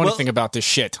 I don't know anything about this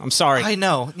shit. I'm sorry. I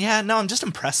know. Yeah, no, I'm just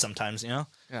impressed sometimes, Yeah.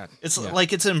 It's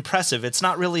like, it's impressive. It's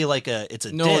not really like it's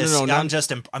a No, diss. no,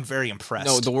 I'm very impressed.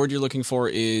 No, the word you're looking for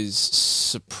is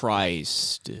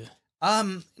surprised.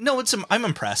 No, I'm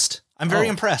impressed. I'm very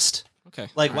impressed. Okay.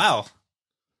 Like, wow.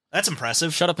 That's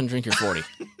impressive. Shut up and drink your 40.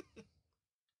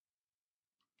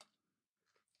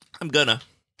 I'm gonna.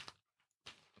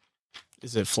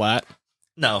 Is it flat?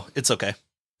 No, it's okay.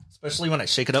 Especially when I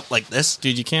shake it up like this.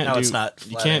 Dude, you can't No, do it's not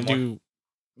flat anymore.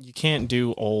 You can't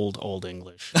do old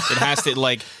English. It has to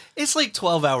like It's like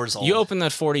 12 hours old. you open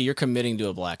that 40, you're committing to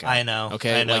a blackout. I know.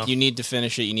 Okay? I know. Like you need to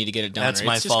finish it, you need to get it done. That's or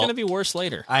my it's just fault. gonna be worse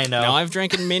later. I know. Now I've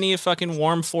drank many a fucking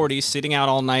warm 40 sitting out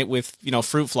all night with,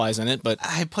 fruit flies in it, but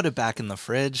I put it back in the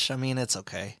fridge. I mean, it's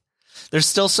okay. There's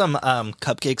still some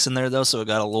cupcakes in there, though, so it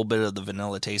got a little bit of the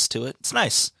vanilla taste to it. It's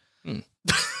nice.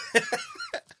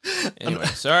 anyway,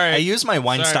 sorry. I use my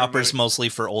wine Sorry, stoppers everybody. mostly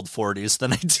for old 40s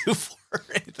than I do for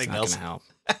anything Not else. gonna help.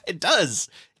 It does.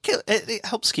 It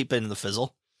helps keep it in the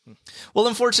fizzle. Well,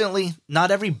 unfortunately,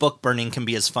 not every book burning can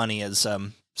be as funny as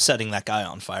setting that guy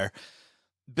on fire.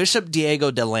 Bishop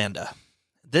Diego de Landa.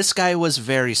 This guy was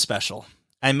very special.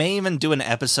 I may even do an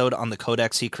episode on the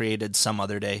codex he created some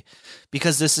other day,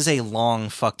 because this is a long,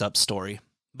 fucked up story.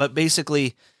 But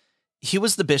basically, he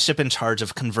was the bishop in charge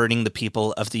of converting the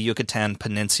people of the Yucatan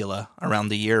Peninsula around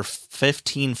the year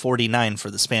 1549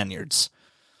 for the Spaniards.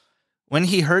 When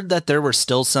he heard that there were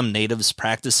still some natives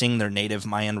practicing their native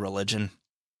Mayan religion,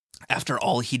 after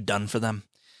all he'd done for them,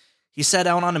 He set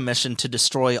out on a mission to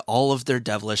destroy all of their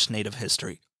devilish native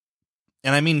history.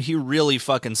 And I mean, he really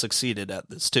fucking succeeded at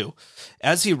this, too.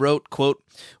 As he wrote, quote,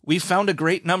 "We found a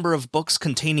great number of books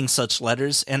containing such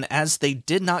letters, and as they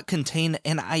did not contain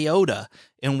an iota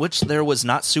in which there was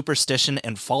not superstition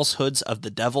and falsehoods of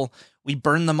the devil, we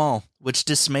burned them all, which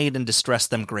dismayed and distressed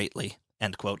them greatly."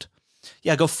 End quote.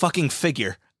 Yeah, go fucking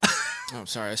figure. Oh,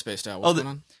 sorry, I spaced out. What's going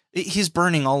on? He's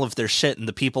burning all of their shit, and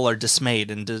the people are dismayed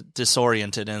and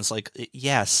disoriented, and it's like,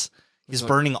 yes, he's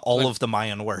burning all of the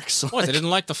Mayan works. What, they didn't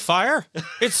like the fire?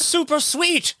 It's super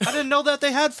sweet! I didn't know that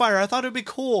they had fire. I thought it'd be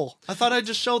cool. I thought I'd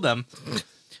just show them.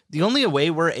 The only way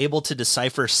we're able to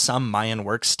decipher some Mayan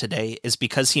works today is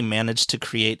because he managed to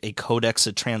create a codex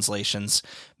of translations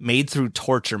made through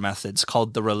torture methods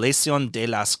called the Relación de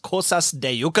las Cosas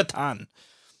de Yucatán.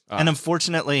 And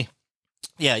unfortunately,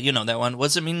 yeah, you know that one. What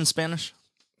does it mean in Spanish?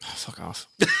 Oh, fuck off.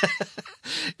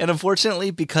 And unfortunately,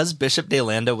 because Bishop de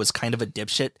Landa was kind of a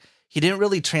dipshit, he didn't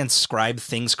really transcribe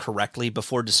things correctly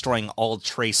before destroying all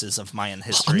traces of Mayan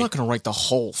history. I'm not going to write the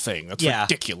whole thing. That's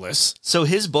ridiculous. So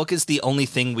his book is the only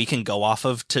thing we can go off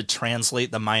of to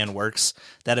translate the Mayan works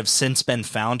that have since been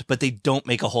found, but they don't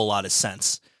make a whole lot of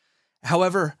sense.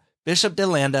 However, Bishop de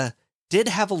Landa did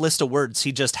have a list of words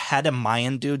he just had a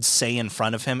Mayan dude say in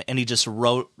front of him, and he just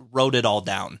wrote it all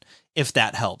down, if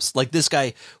that helps. Like, this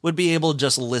guy would be able to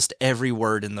just list every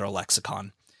word in their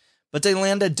lexicon. But de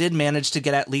Landa did manage to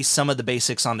get at least some of the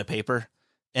basics onto paper,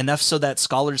 enough so that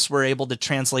scholars were able to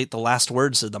translate the last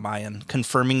words of the Mayan,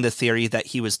 confirming the theory that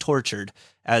he was tortured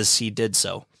as he did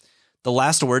so. The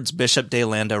last words Bishop de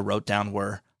Landa wrote down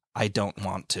were, "I don't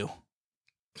want to."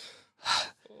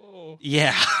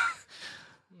 Yeah.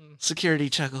 Security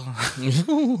chuckle.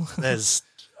 That's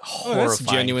horrifying. That's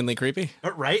genuinely creepy.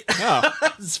 Right? Oh.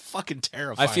 It's fucking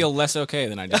terrifying. I feel less okay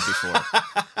than I did before.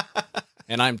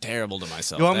 And I'm terrible to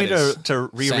myself. You want me to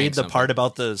reread the part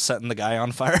about the setting the guy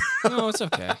on fire? No, it's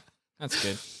okay. That's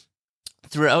good.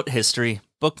 Throughout history,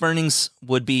 book burnings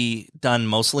would be done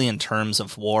mostly in terms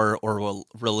of war or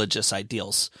religious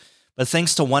ideals. But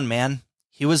thanks to one man,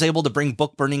 he was able to bring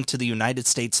book burning to the United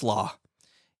States law.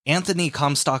 Anthony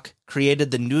Comstock created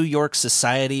the New York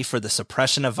Society for the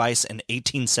Suppression of Vice in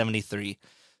 1873,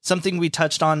 something we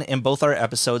touched on in both our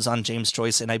episodes on James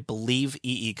Joyce and I believe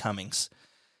E.E. Cummings.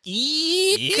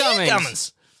 E.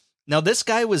 Cummings. Now, this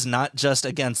guy was not just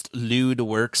against lewd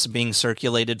works being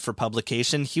circulated for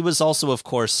publication. He was also, of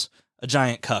course, a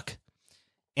giant cuck.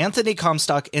 Anthony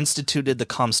Comstock instituted the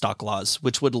Comstock Laws,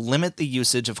 which would limit the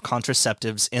usage of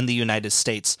contraceptives in the United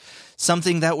States,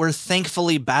 something that we're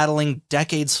thankfully battling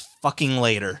decades fucking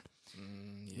later.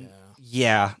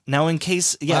 Yeah. Now, in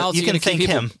case, you can thank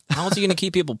him. How else are you going to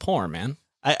keep people poor, man?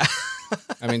 I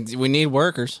mean, we need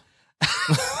workers.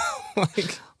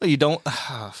 Well, you don't.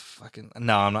 Fucking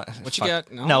no, I'm not. What you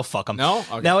got? No, fuck them. No.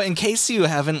 Okay. Now, in case you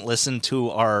haven't listened to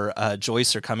our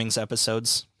Joyce or Cummings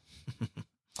episodes,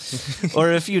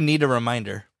 or if you need a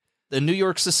reminder, the New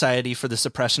York Society for the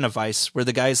Suppression of Vice were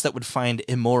the guys that would find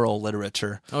immoral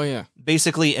literature. Oh yeah,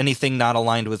 basically anything not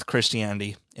aligned with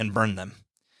Christianity and burn them.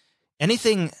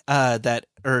 Anything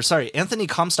Anthony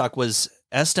Comstock was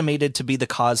estimated to be the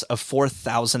cause of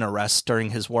 4,000 arrests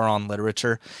during his war on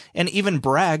literature, and even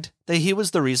bragged that he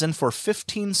was the reason for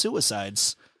 15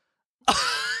 suicides.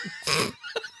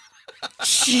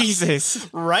 Jesus.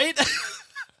 Right?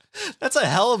 That's a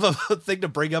hell of a thing to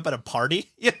bring up at a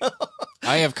party, you know?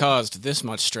 I have caused this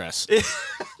much stress.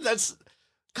 That's...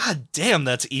 God damn,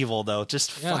 that's evil, though.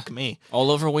 Just fuck me.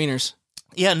 All over wieners.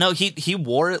 Yeah, no, he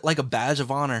wore it like a badge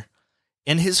of honor.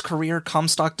 In his career,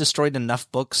 Comstock destroyed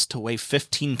enough books to weigh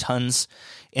 15 tons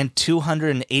and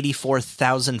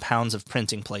 284,000 pounds of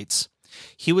printing plates.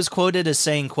 He was quoted as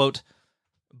saying, quote,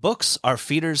 "Books are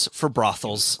feeders for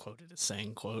brothels." Quoted as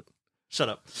saying, quote. Shut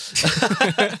up.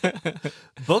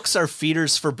 Books are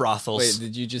feeders for brothels. Wait,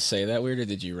 did you just say that weird, or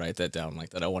did you write that down like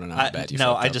that? I want to know how bad you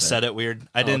No, felt I just said it weird.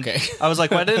 I didn't. Okay. I was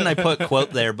like, why didn't I put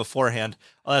quote there beforehand?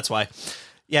 Oh, that's why.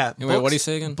 Yeah. Wait, what do you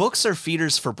say again? Books are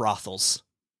feeders for brothels.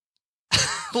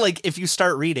 Like, if you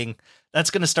start reading, that's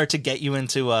going to start to get you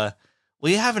into well,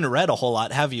 you haven't read a whole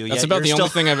lot, have you? That's about the only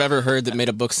thing I've ever heard that made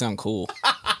a book sound cool.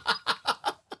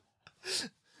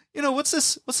 You know, what's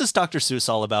this Dr. Seuss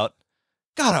all about?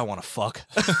 God, I want to fuck.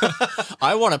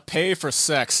 I want to pay for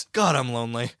sex. God, I'm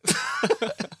lonely.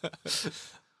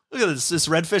 Look at this. This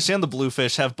red fish and the blue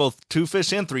fish have both 2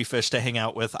 fish and 3 fish to hang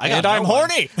out with. I'm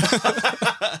horny.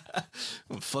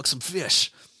 Fuck some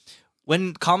fish.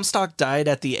 When Comstock died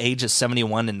at the age of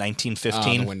 71 in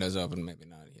 1915... the window's open, maybe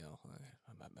not.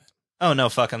 Oh no,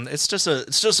 fuck them. It's just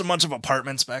a bunch of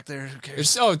apartments back there. Who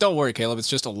cares? Don't worry, Caleb. It's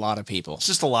just a lot of people. It's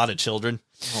just a lot of children.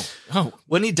 Oh.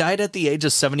 When he died at the age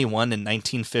of 71 in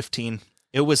 1915,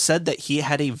 it was said that he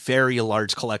had a very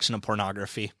large collection of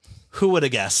pornography. Who would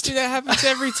have guessed? Dude, that happens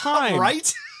every time.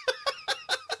 Right?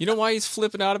 You know why he's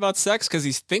flipping out about sex? Because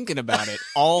he's thinking about it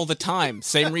all the time.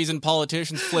 Same reason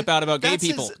politicians flip out about gay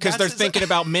people. Because they're thinking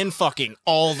about men fucking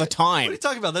all the time. What are you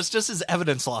talking about? That's just his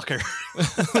evidence locker.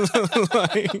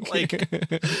 like,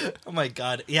 oh my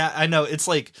God. Yeah, I know. It's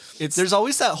like, there's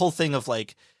always that whole thing of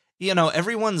like, you know,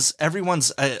 everyone's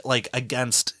like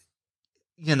against,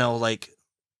 you know, like,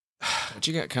 what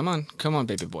you got? Come on,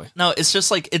 baby boy. No, it's just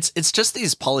like it's just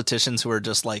these politicians who are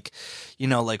just like, you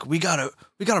know, like we gotta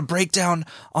break down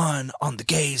on the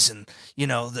gays and you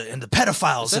know the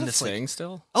pedophiles. Is that and a it's thing like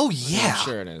still? Oh yeah, I'm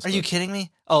sure it is. Are you kidding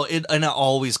me? Oh, it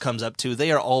always comes up too.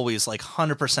 They are always like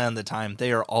 100% of the time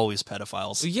they are always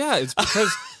pedophiles. Yeah, it's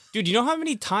because dude, you know how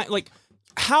many times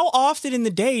how often in the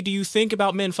day do you think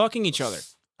about men fucking each other?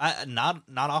 Not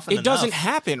often. It doesn't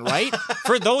happen, right?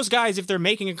 For those guys, if they're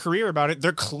making a career about it,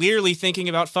 they're clearly thinking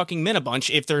about fucking men a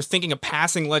bunch. If they're thinking of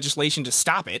passing legislation to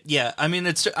stop it, yeah. I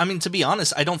mean, to be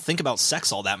honest, I don't think about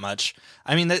sex all that much.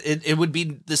 I mean, it would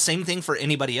be the same thing for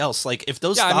anybody else. Like, if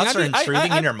those thoughts are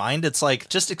intruding in your mind, it's like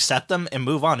just accept them and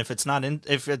move on. If it's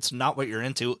not what you're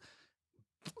into,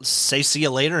 say see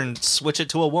you later and switch it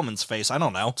to a woman's face. I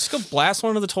don't know. Just go blast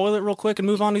one to the toilet real quick and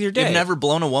move on with your day. You've never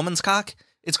blown a woman's cock?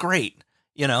 It's great.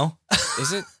 You know?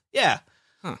 Is it? Yeah.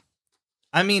 Huh.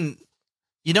 I mean,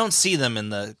 you don't see them in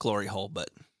the glory hole, but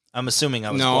I'm assuming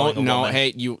I was blowing a woman.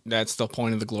 Hey, that's the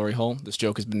point of the glory hole. This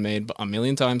joke has been made a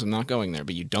million times. I'm not going there,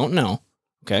 but you don't know.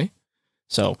 Okay?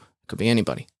 So, it could be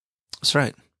anybody. That's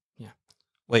right. Yeah.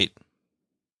 Wait.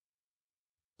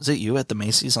 Was it you at the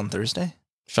Macy's on Thursday?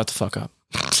 Shut the fuck up.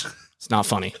 It's not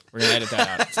funny. We're going to edit that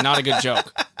out. It's not a good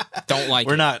joke. Don't like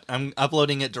We're it. not. I'm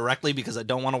uploading it directly because I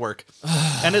don't want to work.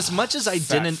 And as much as I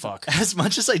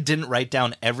didn't write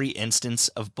down every instance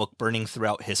of book burning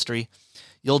throughout history,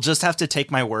 you'll just have to take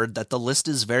my word that the list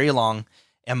is very long,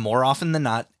 and more often than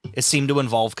not, it seemed to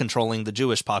involve controlling the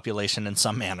Jewish population in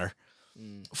some manner.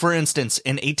 For instance,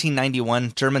 in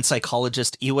 1891, German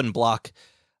psychologist Ewan Bloch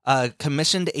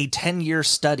commissioned a 10-year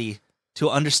study to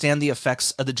understand the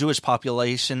effects of the Jewish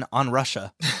population on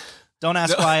Russia. Don't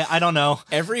ask why. I don't know.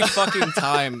 Every fucking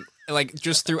time, like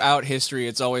just throughout history,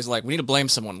 it's always like, we need to blame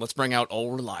someone. Let's bring out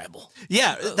old reliable.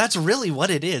 Yeah, that's really what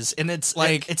it is. And it's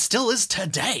like, it still is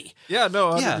today. Yeah,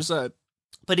 no, 100%. Yeah.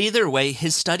 But either way,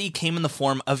 his study came in the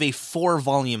form of a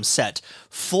 4-volume set.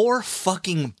 4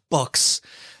 fucking books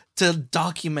to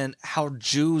document how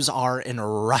Jews are in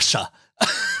Russia.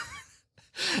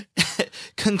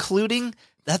 Concluding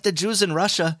that the Jews in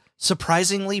Russia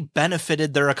surprisingly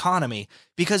benefited their economy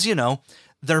because, you know,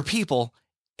 they're people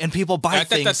and people buy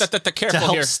things to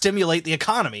help stimulate the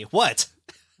economy. What?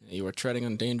 You are treading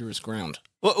on dangerous ground.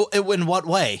 In what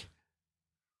way?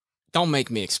 Don't make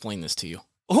me explain this to you.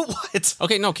 What?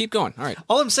 Okay, no, keep going. All right.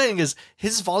 All I'm saying is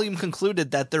his volume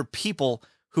concluded that they're people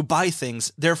who buy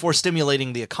things, therefore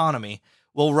stimulating the economy.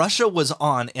 Well, Russia was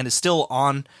on and is still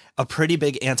on a pretty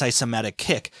big anti-Semitic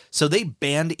kick. So they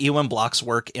banned Ewan Bloch's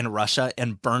work in Russia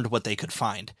and burned what they could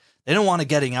find. They didn't want it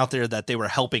getting out there that they were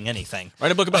helping anything.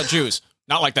 Write a book about Jews.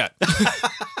 Not like that.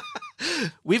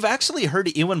 We've actually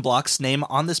heard Ewan Bloch's name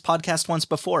on this podcast once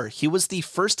before. He was the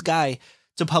first guy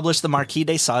to publish the Marquis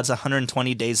de Sade's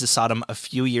 120 Days of Sodom a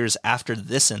few years after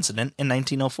this incident in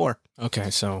 1904. Okay,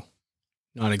 so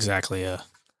not exactly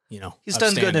he's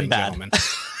done good and bad.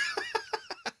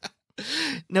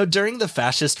 Now, during the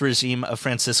fascist regime of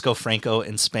Francisco Franco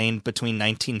in Spain between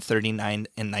 1939 and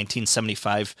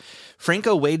 1975,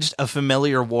 Franco waged a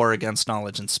familiar war against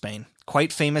knowledge in Spain.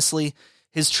 Quite famously,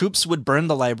 his troops would burn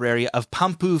the library of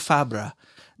Pompeu Fabra,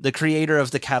 the creator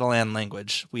of the Catalan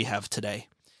language we have today.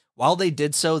 While they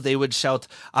did so, they would shout,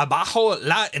 "Abajo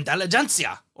la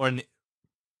inteligencia," or in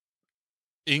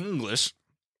English,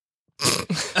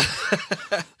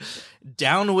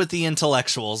 "Down with the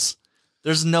intellectuals."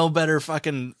 There's no better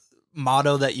fucking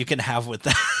motto that you can have with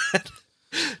that.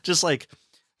 Just like,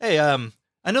 hey,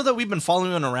 I know that we've been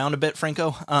following him around a bit,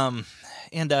 Franco. And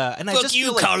I just you,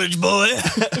 feel like, college boy.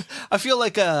 I feel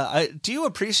like, do you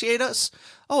appreciate us?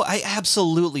 Oh, I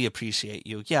absolutely appreciate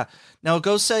you. Yeah. Now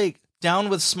go say down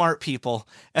with smart people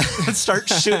and start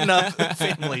shooting up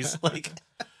families. Like,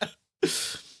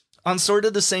 on sort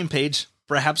of the same page,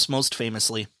 perhaps most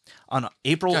famously, on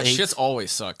April 8th. Shit's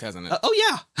always sucked, hasn't it? Oh,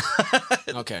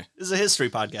 yeah. Okay. This is a history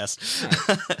podcast.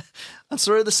 Right. On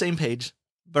sort of the same page,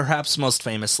 perhaps most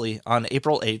famously, on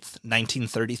April 8th,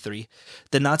 1933,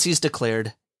 the Nazis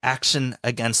declared action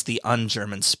against the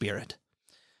un-German spirit.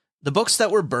 The books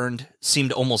that were burned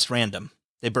seemed almost random.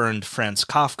 They burned Franz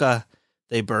Kafka,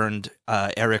 they burned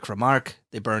Erich Remarque,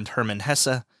 they burned Hermann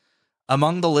Hesse.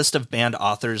 Among the list of banned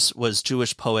authors was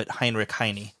Jewish poet Heinrich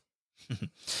Heine,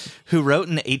 who wrote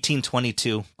in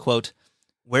 1822, quote,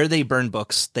 "Where they burn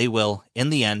books, they will, in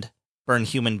the end, burn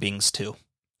human beings too."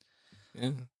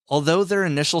 Yeah. Although their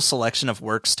initial selection of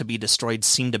works to be destroyed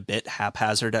seemed a bit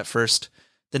haphazard at first,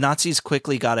 the Nazis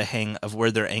quickly got a hang of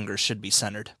where their anger should be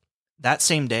centered. That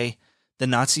same day, the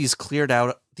Nazis cleared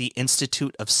out the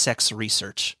Institute of Sex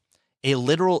Research, a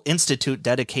literal institute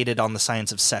dedicated on the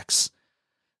science of sex.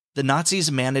 The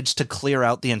Nazis managed to clear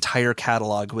out the entire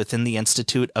catalog within the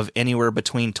institute of anywhere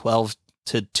between 12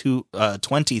 to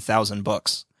 20,000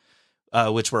 books,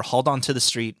 which were hauled onto the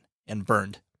street and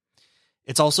burned.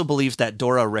 It's also believed that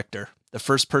Dora Richter, the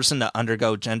first person to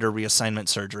undergo gender reassignment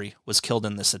surgery, was killed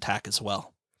in this attack as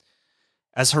well.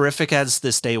 As horrific as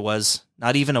this day was,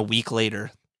 not even a week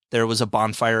later, there was a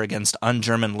bonfire against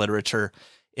un-German literature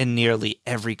in nearly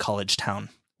every college town,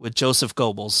 with Joseph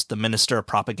Goebbels, the minister of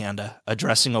propaganda,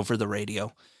 addressing over the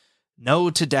radio, "No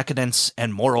to decadence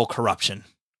and moral corruption."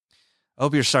 I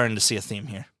hope you're starting to see a theme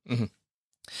here. Mm-hmm.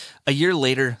 A year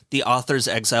later, the authors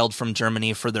exiled from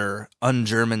Germany for their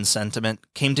un-German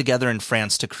sentiment came together in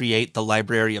France to create the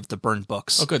Library of the Burned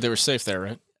Books. Oh, good. They were safe there,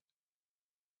 right?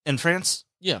 In France?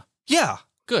 Yeah. Yeah.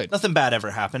 Good. Nothing bad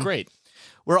ever happened. Great.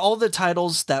 Where all the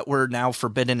titles that were now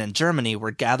forbidden in Germany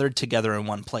were gathered together in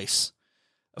one place.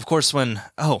 Of course,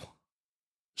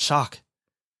 shock.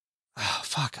 Oh,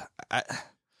 fuck. I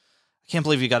can't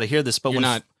believe you got to hear this, but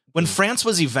when France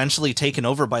was eventually taken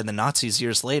over by the Nazis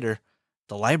years later,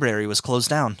 the library was closed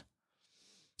down.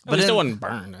 But it still wasn't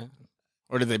burned. Eh?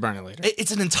 Or did they burn it later?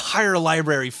 It's an entire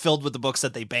library filled with the books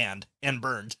that they banned and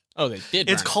burned. Oh, they did.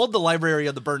 It's called the Library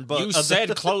of the Burned Books. You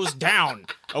said closed down,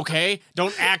 okay?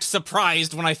 Don't act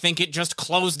surprised when I think it just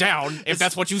closed down, if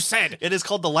that's what you said. It is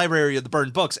called the Library of the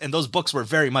Burned Books, and those books were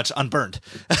very much unburned.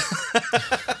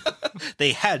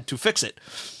 They had to fix it.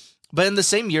 But in the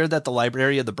same year that the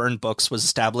Library of the Burned Books was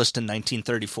established in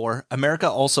 1934,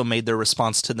 America also made their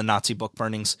response to the Nazi book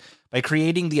burnings by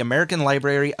creating the American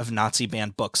Library of Nazi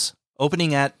Banned Books,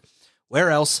 opening at, where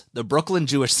else, the Brooklyn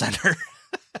Jewish Center.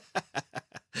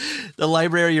 The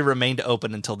library remained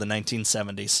open until the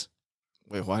 1970s.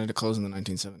 Wait, why did it close in the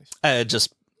 1970s? It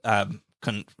just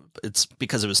couldn't. It's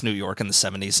because it was New York in the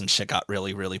 70s and shit got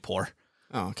really, really poor.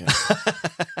 Oh, okay.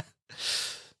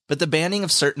 But the banning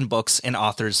of certain books and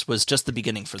authors was just the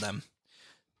beginning for them.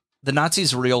 The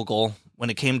Nazis' real goal, when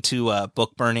it came to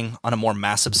book burning on a more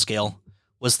massive scale,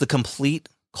 was the complete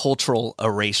cultural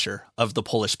erasure of the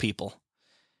Polish people.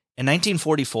 In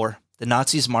 1944, the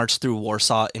Nazis marched through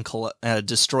Warsaw and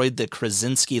destroyed the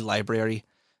Krasinski Library,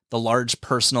 the large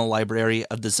personal library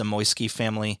of the Zamoyski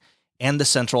family, and the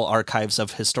Central Archives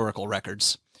of Historical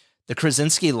Records. The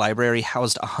Krasinski Library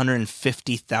housed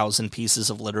 150,000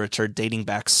 pieces of literature dating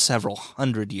back several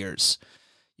hundred years.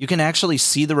 You can actually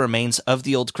see the remains of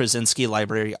the old Krasinski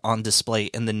Library on display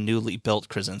in the newly built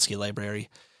Krasinski Library.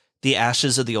 The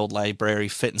ashes of the old library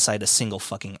fit inside a single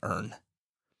fucking urn.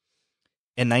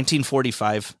 In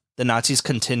 1945, the Nazis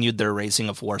continued their razing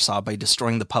of Warsaw by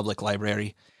destroying the public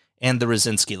library and the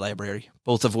Krasinski Library,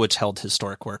 both of which held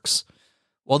historic works.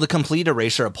 While the complete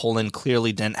erasure of Poland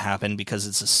clearly didn't happen because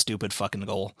it's a stupid fucking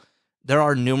goal, there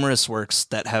are numerous works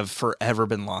that have forever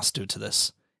been lost due to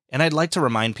this. And I'd like to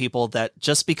remind people that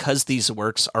just because these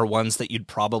works are ones that you'd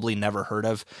probably never heard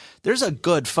of, there's a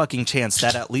good fucking chance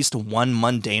that at least one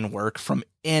mundane work from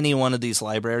any one of these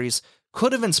libraries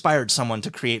could have inspired someone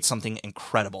to create something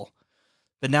incredible.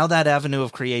 But now that avenue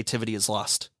of creativity is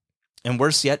lost. And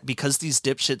worse yet, because these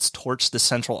dipshits torched the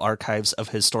Central Archives of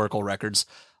Historical Records,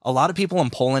 a lot of people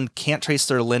in Poland can't trace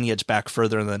their lineage back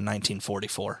further than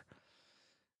 1944.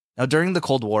 Now, during the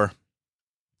Cold War,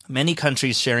 many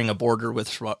countries sharing a border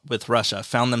with Russia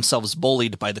found themselves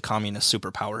bullied by the communist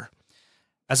superpower.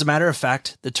 As a matter of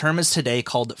fact, the term is today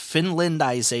called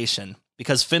Finlandization,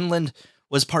 because Finland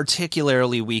was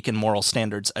particularly weak in moral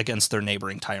standards against their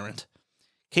neighboring tyrant.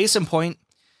 Case in point,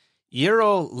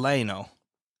 Eero Leino.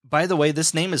 By the way,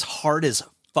 this name is hard as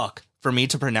fuck for me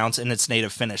to pronounce in its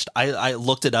native Finnish. I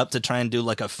looked it up to try and do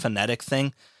like a phonetic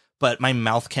thing, but my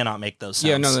mouth cannot make those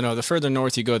sounds. Yeah, no. The further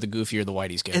north you go, the goofier the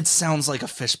whiteys get. It sounds like a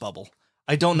fish bubble.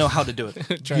 I don't know how to do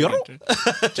it. Try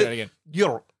it again.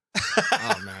 Eero.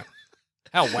 Oh, man.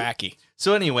 How wacky.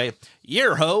 So anyway,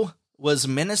 Eero was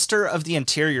Minister of the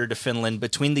Interior to Finland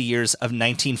between the years of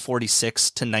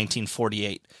 1946 to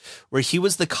 1948, where he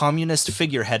was the communist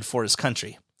figurehead for his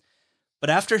country. But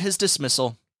after his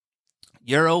dismissal,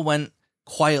 Eero went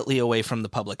quietly away from the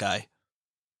public eye.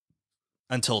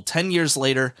 Until 10 years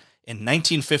later, in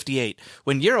 1958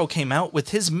 when Eero came out with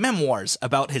his memoirs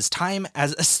about his time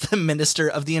as the Minister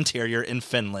of the Interior in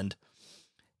Finland.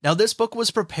 Now, this book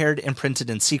was prepared and printed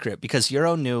in secret because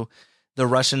Eero knew the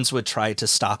Russians would try to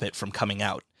stop it from coming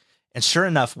out. And sure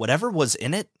enough, whatever was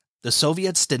in it, the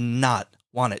Soviets did not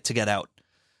want it to get out.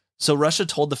 So Russia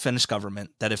told the Finnish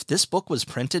government that if this book was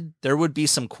printed, there would be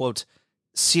some, quote,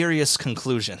 serious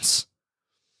conclusions.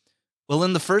 Well,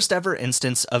 in the first ever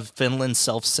instance of Finland's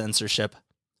self-censorship,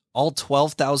 all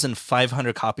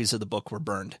 12,500 copies of the book were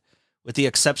burned, with the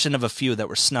exception of a few that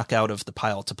were snuck out of the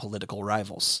pile to political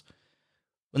rivals.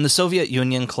 When the Soviet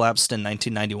Union collapsed in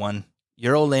 1991,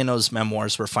 Eero Leino's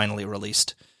memoirs were finally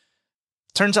released.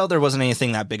 Turns out there wasn't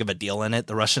anything that big of a deal in it.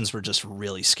 The Russians were just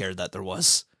really scared that there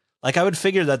was. Like, I would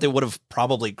figure that they would have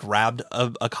probably grabbed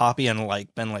a copy and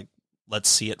been like, let's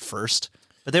see it first.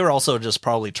 But they were also just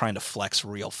probably trying to flex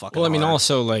real fucking hard.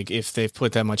 Also, like, if they've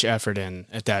put that much effort in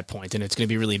at that point, then it's going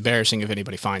to be really embarrassing if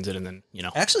anybody finds it and then, It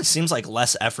actually seems like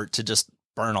less effort to just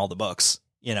burn all the books,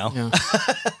 Yeah.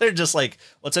 They're just like,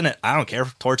 what's in it? I don't care.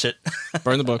 Torch it.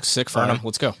 Burn the books, sick fire.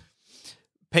 Let's go.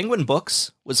 Penguin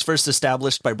Books was first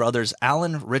established by brothers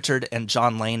Alan, Richard, and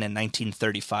John Lane in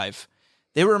 1935.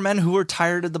 They were men who were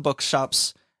tired of the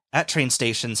bookshops at train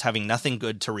stations having nothing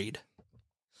good to read.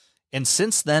 And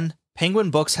since then,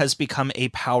 Penguin Books has become a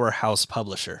powerhouse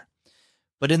publisher.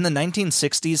 But in the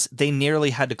 1960s, they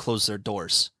nearly had to close their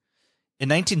doors. In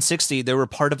 1960, they were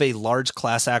part of a large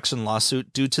class action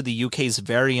lawsuit due to the UK's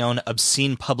very own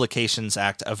Obscene Publications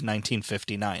Act of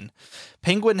 1959.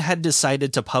 Penguin had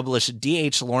decided to publish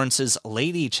D.H. Lawrence's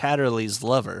Lady Chatterley's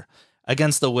Lover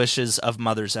against the wishes of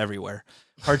mothers everywhere,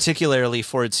 particularly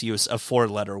for its use of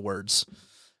four-letter words.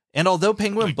 And although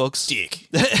Penguin Books... Dick.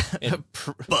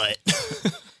 Butt.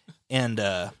 And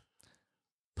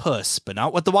puss, but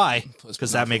not with the Y,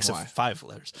 because that makes it 5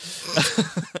 letters.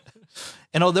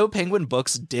 And although Penguin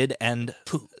Books did end...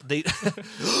 They,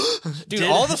 Dude,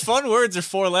 all the fun words are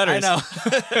 4 letters. I know.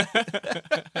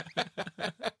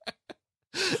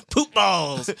 Poop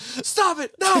balls. Stop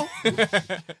it. No.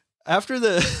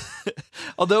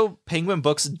 Although Penguin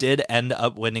Books did end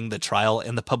up winning the trial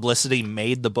and the publicity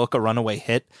made the book a runaway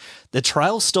hit, the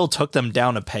trial still took them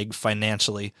down a peg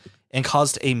financially and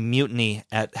caused a mutiny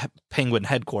at Penguin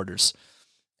headquarters.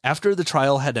 After the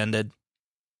trial had ended,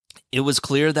 it was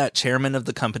clear that chairman of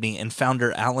the company and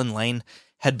founder Alan Lane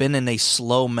had been in a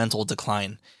slow mental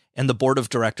decline, and the board of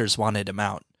directors wanted him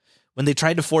out. When they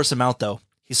tried to force him out, though,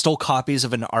 he stole copies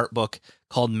of an art book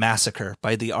called Massacre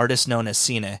by the artist known as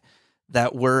Cine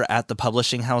that were at the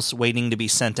publishing house waiting to be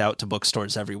sent out to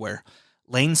bookstores everywhere.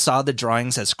 Lane saw the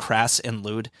drawings as crass and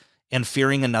lewd, and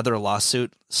fearing another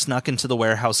lawsuit, snuck into the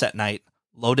warehouse at night,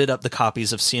 loaded up the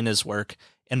copies of Cine's work,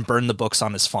 and burned the books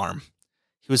on his farm.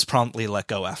 He was promptly let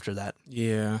go after that.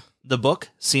 Yeah. The book,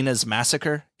 Cine's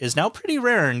Massacre, is now pretty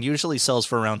rare and usually sells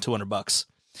for around $200.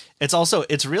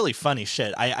 It's really funny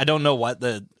shit. I don't know what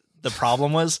the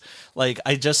problem was. Like,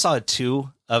 I just saw 2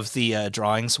 of the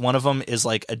drawings. One of them is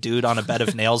like a dude on a bed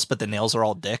of nails, but the nails are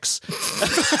all dicks.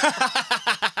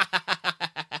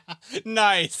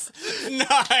 Nice.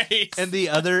 And the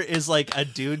other is like a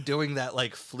dude doing that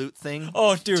like flute thing.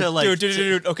 Oh, dude,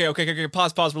 dude. Okay.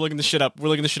 Pause. We're looking this shit up.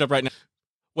 Right now.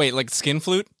 Wait, like skin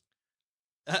flute?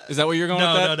 Is that what you're going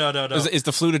with that? No. Is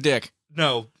the flute a dick?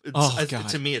 No. God.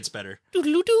 To me, it's better.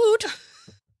 Doodle-doo-doot.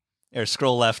 There,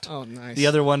 scroll left. Oh, nice. The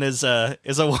other one is a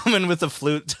woman with a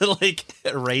flute to like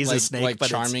raise a snake, like but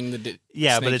charming but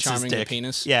it's charming his dick. the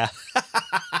penis. Yeah,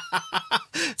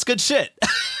 it's good shit.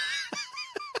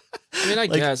 I mean, I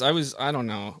guess I don't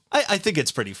know. I think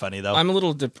it's pretty funny though. I'm a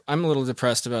little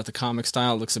depressed about the comic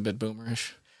style. It looks a bit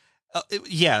boomerish.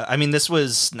 Yeah, I mean, this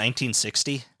was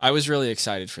 1960. I was really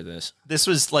excited for this. This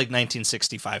was like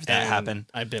 1965 that happened.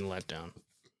 I've been let down.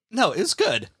 No, it's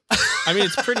good. I mean,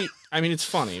 it's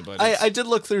funny, but I did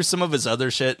look through some of his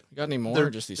other shit. You got any more? Or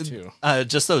just these 2?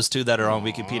 Just those 2 that are on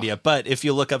Wikipedia. But if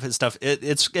you look up his stuff, it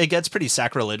gets pretty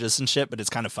sacrilegious and shit, but it's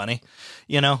kind of funny.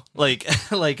 Like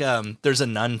there's a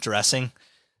nun dressing,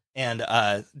 and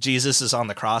Jesus is on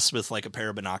the cross with like a pair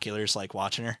of binoculars, like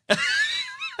watching her.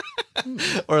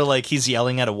 Or like he's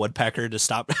yelling at a woodpecker to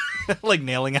stop, like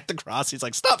nailing at the cross. He's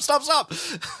like, stop.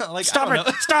 Like,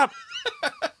 Stop.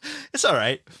 It's all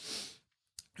right.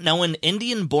 Now, when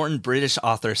Indian-born British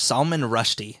author Salman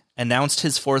Rushdie announced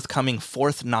his forthcoming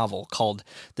 4th novel called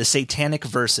The Satanic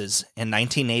Verses in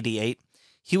 1988,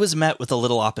 he was met with a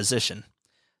little opposition.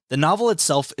 The novel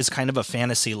itself is kind of a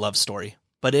fantasy love story,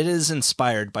 but it is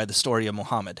inspired by the story of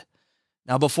Muhammad.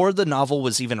 Now, before the novel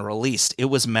was even released, it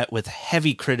was met with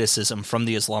heavy criticism from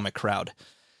the Islamic crowd.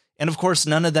 And of course,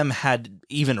 none of them had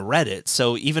even read it,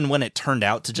 so even when it turned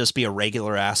out to just be a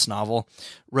regular-ass novel,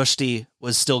 Rushdie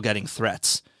was still getting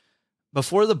threats.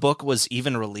 Before the book was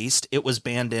even released, it was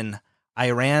banned in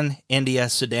Iran, India,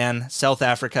 Sudan, South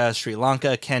Africa, Sri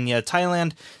Lanka, Kenya,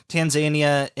 Thailand,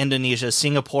 Tanzania, Indonesia,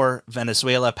 Singapore,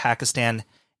 Venezuela, Pakistan,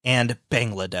 and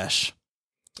Bangladesh.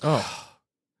 Oh,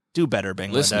 do better,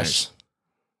 Bangladesh. Listeners.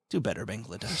 Do better,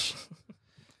 Bangladesh.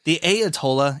 The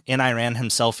Ayatollah in Iran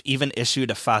himself even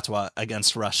issued a fatwa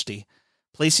against Rushdie,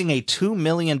 placing a $2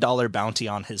 million bounty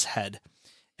on his head.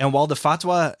 And while the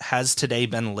fatwa has today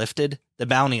been lifted, the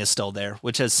bounty is still there,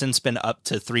 which has since been up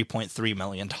to $3.3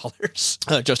 million.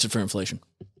 Adjusted for inflation.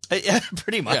 Yeah,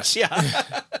 pretty much. Yeah.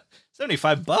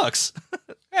 $75.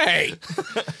 Hey.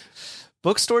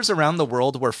 Bookstores around the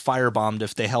world were firebombed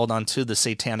if they held onto the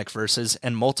satanic verses,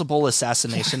 and multiple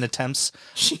assassination attempts.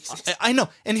 Jesus. I know.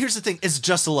 And here's the thing. It's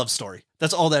just a love story.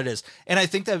 That's all that is. And I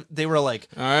think that they were like...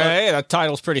 All right, that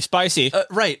title's pretty spicy.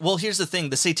 Right. Well, here's the thing.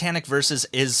 The satanic verses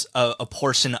is a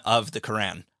portion of the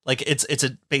Quran. Like, it's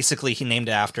basically he named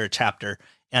it after a chapter.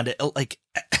 And it, like...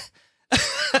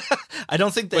 I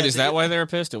don't think that... Wait, is that why they were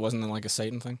pissed? It wasn't like a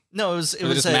Satan thing? No, it was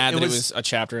just mad that it was a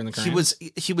chapter in the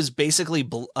Quran? He was basically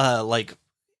like...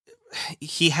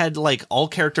 He had like all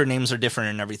character names are different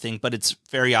and everything, but it's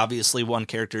very obviously one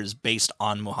character is based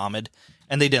on Muhammad,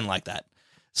 and they didn't like that.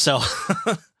 So,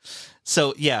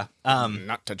 so yeah.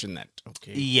 Not touching that.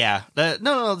 Okay. Yeah.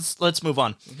 No. Let's move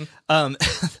on.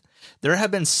 Mm-hmm. There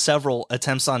have been several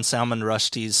attempts on Salman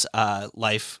Rushdie's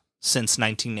life since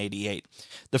 1988.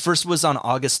 The first was on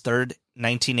August 3rd,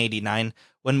 1989,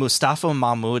 when Mustafa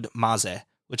Mahmoud Mazeh,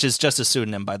 which is just a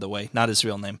pseudonym, by the way, not his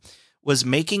real name, was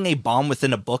making a bomb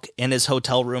within a book in his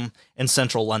hotel room in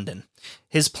central London.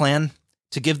 His plan,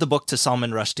 to give the book to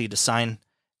Salman Rushdie to sign,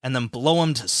 and then blow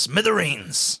him to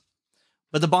smithereens.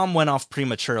 But the bomb went off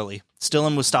prematurely, still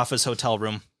in Mustafa's hotel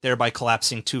room, thereby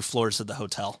collapsing 2 floors of the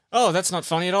hotel. Oh, that's not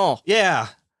funny at all. Yeah.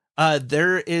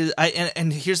 There is,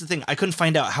 and here's the thing, I couldn't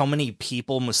find out how many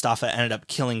people Mustafa ended up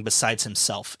killing besides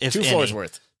himself, if 2 floors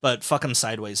worth. But fuck him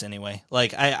sideways anyway.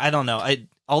 Like, I don't know.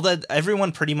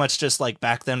 Everyone pretty much just like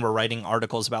back then were writing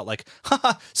articles about like,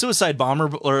 haha, suicide bomber,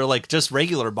 or like just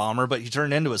regular bomber, but he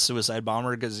turned into a suicide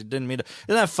bomber because he didn't mean to.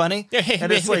 Isn't that funny?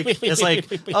 And it's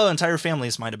like, oh, entire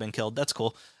families might have been killed. That's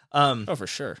cool. Oh, for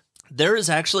sure. There is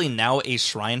actually now a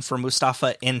shrine for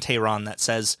Mustafa in Tehran that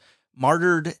says,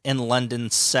 martyred in London,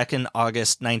 2nd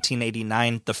August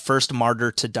 1989, the first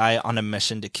martyr to die on a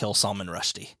mission to kill Salman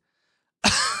Rushdie.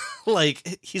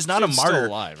 Like, he's not a martyr. Still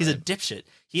alive, he's right? a dipshit.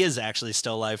 He is actually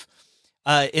still alive.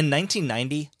 In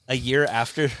 1990, a year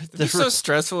after... It'd be so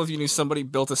stressful if you knew somebody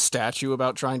built a statue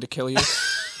about trying to kill you.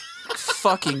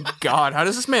 Fucking God, how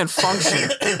does this man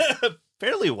function?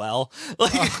 Fairly well.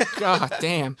 Oh, God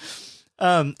damn.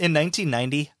 In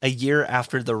 1990, a year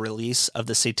after the release of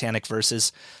the Satanic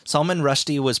Verses, Salman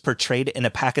Rushdie was portrayed in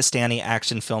a Pakistani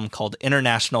action film called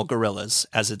International Gorillas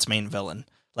as its main villain.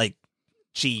 Like,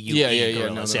 G-U-E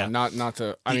Gorillas. No. Not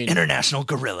the... I mean, International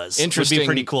Gorillas. Interesting. Would be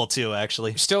pretty cool, too,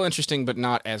 actually. Still interesting, but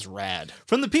not as rad.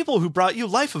 From the people who brought you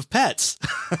Life of Pets.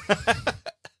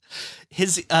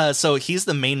 So he's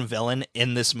the main villain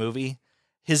in this movie.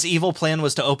 His evil plan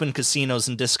was to open casinos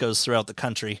and discos throughout the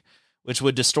country, which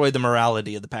would destroy the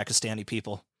morality of the Pakistani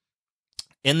people.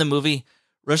 In the movie,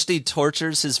 Rushdie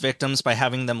tortures his victims by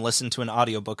having them listen to an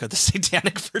audiobook of the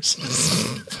Satanic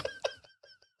Verses.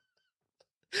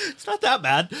 It's not that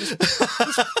bad.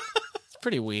 It's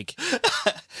pretty weak.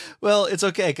 Well, it's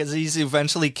okay, because he's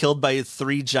eventually killed by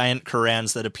 3 giant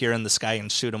Qurans that appear in the sky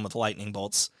and shoot him with lightning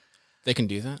bolts. They can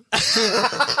do that?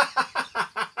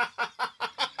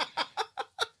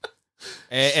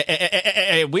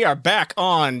 Hey, we are back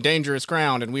on dangerous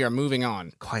ground, and we are moving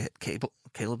on. Quiet,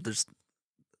 Caleb. There's...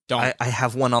 Don't. I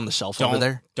have one on the shelf over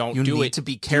there. Don't you do need it. to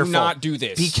be careful. Do not do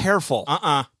this. Be careful.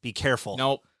 Be careful.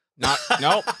 Nope.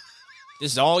 Nope.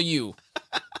 This is all you,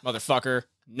 motherfucker.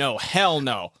 No, hell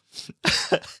no.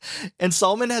 And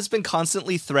Salman has been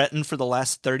constantly threatened for the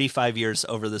last 35 years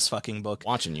over this fucking book.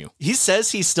 Watching you. He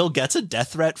says he still gets a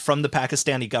death threat from the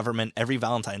Pakistani government every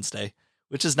Valentine's Day,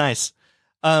 which is nice.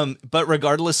 But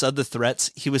regardless of the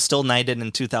threats, he was still knighted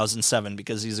in 2007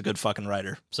 because he's a good fucking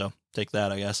writer. So take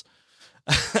that, I guess.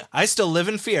 I still live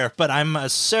in fear, but I'm a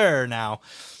sir now.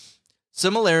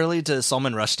 Similarly to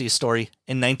Salman Rushdie's story,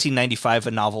 in 1995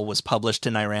 a novel was published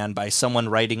in Iran by someone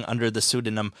writing under the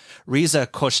pseudonym Reza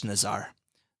Koshnazar.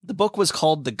 The book was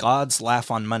called The Gods Laugh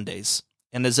on Mondays,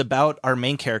 and is about our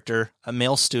main character, a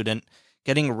male student,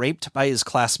 getting raped by his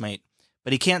classmate,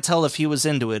 but he can't tell if he was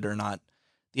into it or not.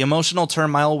 The emotional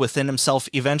turmoil within himself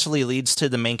eventually leads to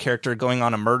the main character going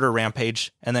on a murder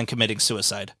rampage and then committing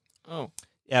suicide. Oh.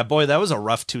 Yeah, boy, that was a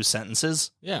rough 2 sentences.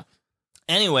 Yeah.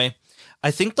 Anyway,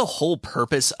 I think the whole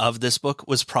purpose of this book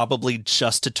was probably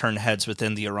just to turn heads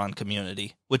within the Iran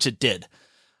community, which it did.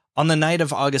 On the night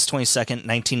of August 22nd,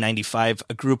 1995,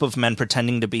 a group of men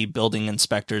pretending to be building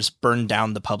inspectors burned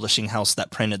down the publishing house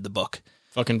that printed the book.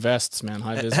 Fucking vests, man.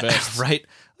 High-vis vests. Right?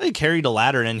 They carried a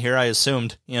ladder in here, I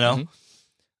assumed, you know? Mm-hmm.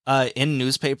 In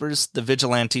newspapers, the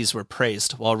vigilantes were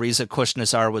praised, while Reza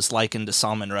Kushnazar was likened to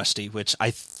Salman Rushdie, which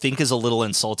I think is a little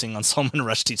insulting on Salman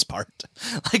Rushdie's part.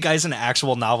 Like, guy's an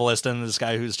actual novelist, and this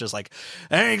guy who's just like,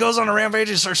 and he goes on a rampage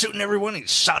and starts shooting everyone, he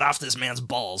shot off this man's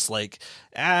balls. Like,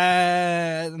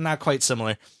 not quite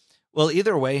similar. Well,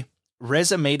 either way,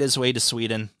 Reza made his way to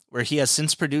Sweden, where he has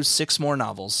since produced 6 more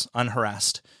novels,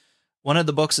 unharassed. One of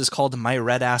the books is called My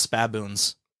Red Ass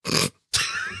Baboons.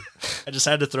 I just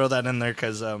had to throw that in there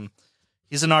because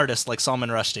he's an artist like Salman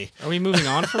Rushdie. Are we moving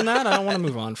on from that? I don't want to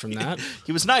move on from that.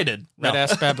 He was knighted. Red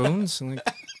ass baboons. Like,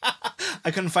 I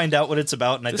couldn't find out what it's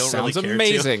about, and I don't really care. Sounds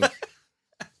amazing.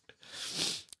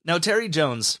 Now, Terry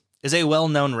Jones is a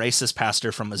well-known racist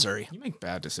pastor from Missouri. You make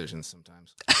bad decisions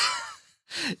sometimes.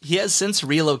 He has since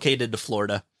relocated to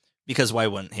Florida, because why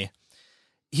wouldn't he?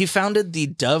 He founded the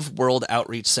Dove World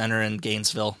Outreach Center in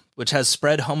Gainesville, which has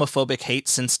spread homophobic hate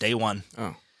since day one.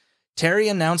 Oh. Terry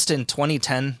announced in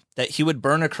 2010 that he would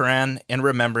burn a Quran in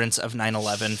remembrance of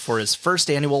 9/11 for his first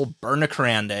annual Burn a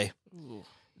Quran Day. Ooh.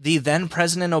 The then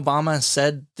President Obama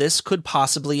said this could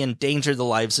possibly endanger the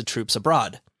lives of troops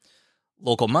abroad.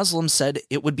 Local Muslims said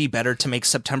it would be better to make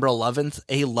September 11th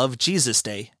a Love Jesus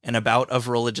Day, an bout of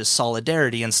religious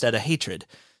solidarity instead of hatred,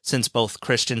 since both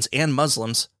Christians and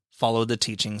Muslims follow the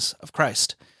teachings of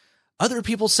Christ. Other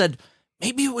people said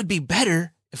maybe it would be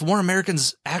better if more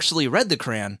Americans actually read the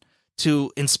Quran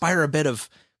to inspire a bit of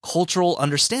cultural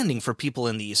understanding for people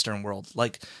in the Eastern world.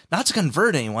 Like, not to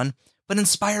convert anyone, but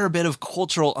inspire a bit of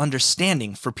cultural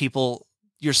understanding for people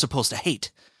you're supposed to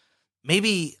hate.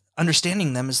 Maybe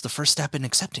understanding them is the first step in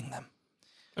accepting them.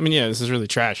 I mean, yeah, this is really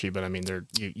trashy, but I mean,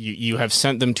 you have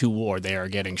sent them to war. They are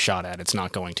getting shot at. It's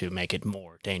not going to make it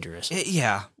more dangerous.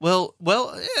 Yeah. Well,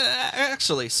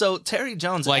 actually, so Terry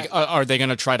Jones... Like, are they going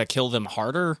to try to kill them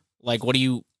harder? Like, what do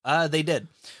you... They did.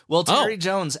 Well, Terry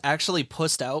Jones actually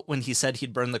pussed out when he said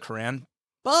he'd burn the Quran,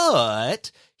 but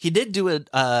he did do it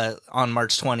on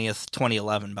March 20th,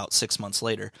 2011, about 6 months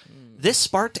later. This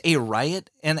sparked a riot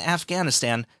in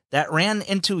Afghanistan that ran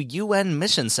into UN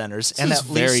mission centers, and at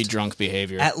very least drunk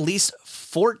behavior. At least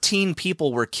 14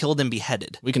 people were killed and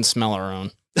beheaded. We can smell our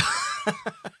own.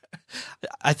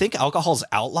 I think alcohol's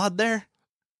outlawed there.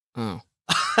 Oh.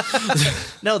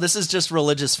 No, this is just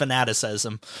religious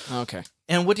fanaticism. Okay.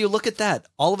 And would you look at that?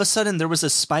 All of a sudden, there was a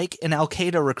spike in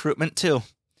Al-Qaeda recruitment, too.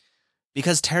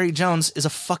 Because Terry Jones is a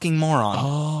fucking moron.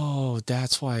 Oh,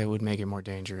 that's why it would make it more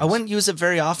dangerous. I wouldn't use it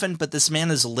very often, but this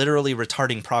man is literally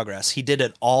retarding progress. He did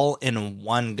it all in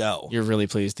one go. You're really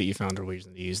pleased that you found a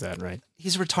reason to use that, right?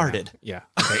 He's retarded. Yeah.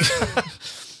 Okay.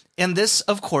 And this,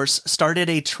 of course, started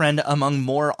a trend among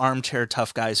more armchair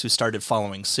tough guys who started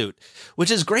following suit,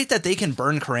 which is great that they can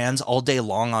burn Qurans all day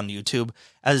long on YouTube,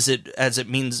 as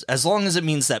long as it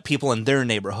means that people in their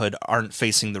neighborhood aren't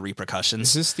facing the repercussions.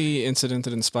 Is this the incident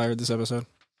that inspired this episode?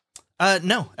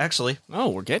 No, actually. Oh,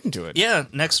 we're getting to it. Yeah,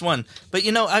 next one. But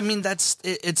I mean,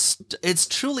 it's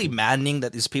truly maddening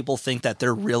that these people think that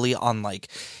they're really on like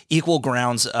equal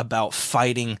grounds about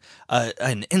fighting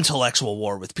an intellectual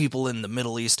war with people in the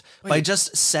Middle East by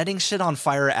just setting shit on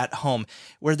fire at home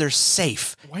where they're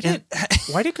safe. Why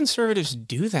do conservatives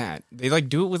do that? They like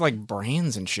do it with like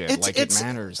brands and shit. It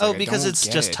matters. Like, because it's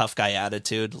just tough guy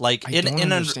attitude. Like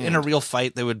in a real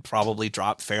fight, they would probably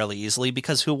drop fairly easily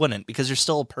because who wouldn't? Because you're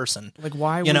still a person. Like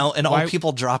why? All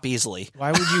people drop easily.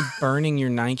 Why would you burning your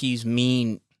Nikes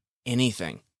mean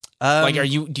anything? Like,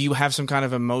 do you have some kind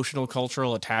of emotional,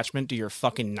 cultural attachment to your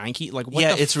fucking Nike? Like, what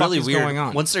the it's fuck really is weird. going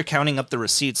on? Once they're counting up the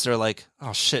receipts, they're like,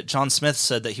 oh shit, John Smith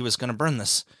said that he was going to burn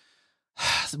this.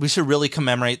 We should really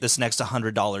commemorate this next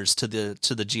 $100 to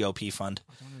the GOP fund.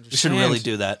 We should really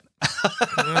do that.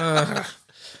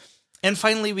 And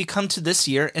finally, we come to this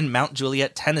year in Mount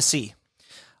Juliet, Tennessee.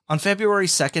 On February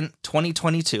 2nd,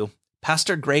 2022,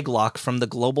 Pastor Greg Locke from the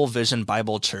Global Vision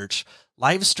Bible Church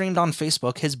live streamed on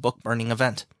Facebook his book burning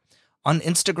event. On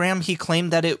Instagram, he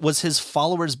claimed that it was his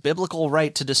followers' biblical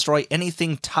right to destroy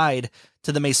anything tied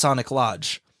to the Masonic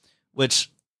Lodge, which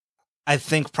I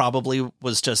think probably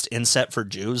was just inset for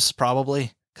Jews,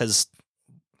 probably, because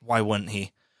why wouldn't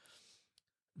he?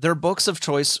 Their books of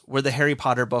choice were the Harry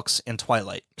Potter books and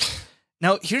Twilight.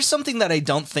 Now, here's something that I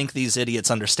don't think these idiots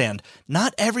understand.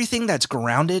 Not everything that's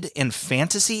grounded in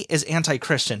fantasy is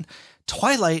anti-Christian.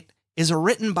 Twilight is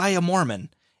written by a Mormon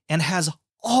and has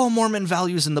all Mormon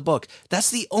values in the book. That's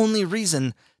the only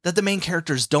reason that the main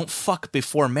characters don't fuck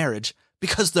before marriage,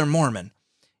 because they're Mormon.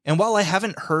 And while I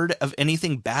haven't heard of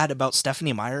anything bad about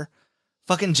Stephenie Meyer,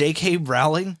 fucking J.K.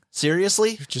 Rowling,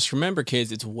 seriously? Just remember,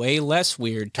 kids, it's way less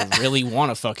weird to really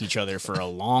want to fuck each other for a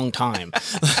long time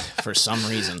for some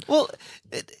reason. Well,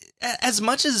 as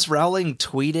much as Rowling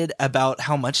tweeted about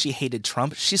how much she hated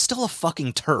Trump, she's still a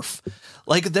fucking TERF.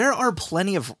 Like, there are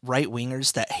plenty of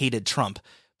right-wingers that hated Trump,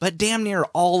 but damn near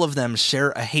all of them share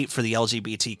a hate for the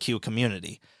LGBTQ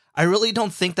community. I really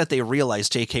don't think that they realize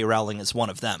J.K. Rowling is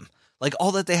one of them. Like,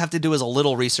 all that they have to do is a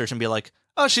little research and be like,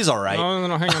 oh, she's all right.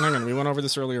 No, hang on. We went over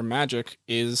this earlier. Magic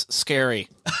is scary,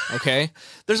 okay?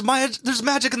 There's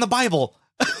magic in the Bible.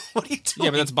 What are you doing?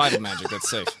 Yeah, but that's Bible magic. That's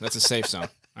safe. That's a safe zone.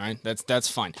 All right, that's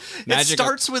fine. Magic It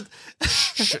starts with...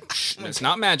 It's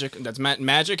not magic. That's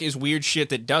magic is weird shit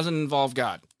that doesn't involve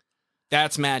God.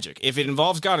 That's magic. If it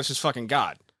involves God, it's just fucking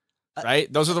God,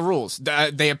 right? Those are the rules.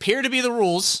 They appear to be the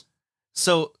rules.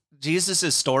 So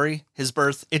Jesus' story, his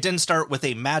birth, it didn't start with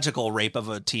a magical rape of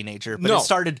a teenager, but it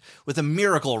started with a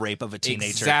miracle rape of a teenager.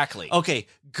 Exactly. Okay,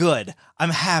 good. I'm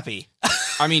happy.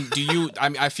 I mean,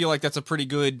 I feel like that's a pretty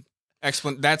good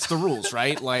explanation. That's the rules,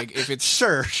 right? Like, if it's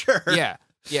Sure.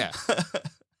 Yeah.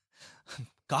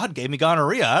 God gave me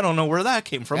gonorrhea. I don't know where that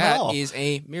came from at all. That is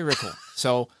a miracle.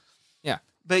 So, yeah.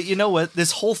 But you know what?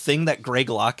 This whole thing that Greg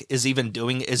Locke is even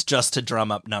doing is just to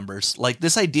drum up numbers. Like,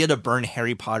 this idea to burn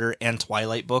Harry Potter and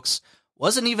Twilight books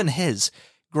wasn't even his.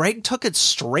 Greg took it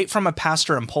straight from a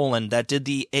pastor in Poland that did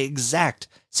the exact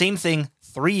same thing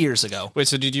 3 years ago. Wait,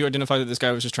 so did you identify that this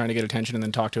guy was just trying to get attention and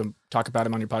then talk about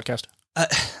him on your podcast?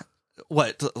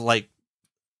 What? Like...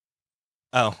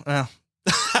 Oh, well...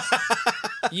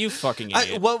 You fucking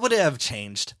idiot. What would it have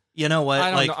changed? You know what?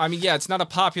 I don't know. I mean, yeah, it's not a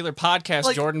popular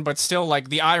podcast, Jordan, but still, like,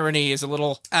 the irony is a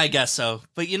little... I guess so.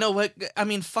 But you know what? I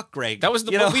mean, fuck Greg. That was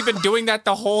we've been doing that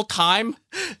the whole time?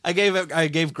 I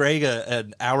gave Greg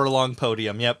an hour-long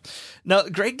podium, yep. No,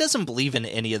 Greg doesn't believe in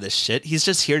any of this shit. He's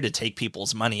just here to take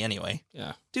people's money anyway.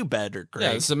 Yeah. Do better, Greg.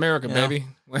 Yeah, this is America, baby.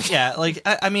 Yeah, like,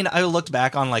 I mean, I looked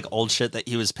back on, like, old shit that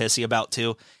he was pissy about,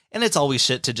 too. And it's always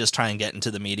shit to just try and get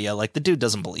into the media. Like, the dude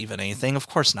doesn't believe in anything. Of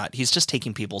course not. He's just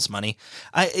taking people's money.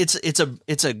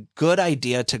 It's a good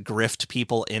idea to grift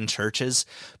people in churches,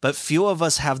 but few of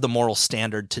us have the moral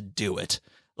standard to do it.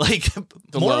 Like,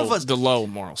 the low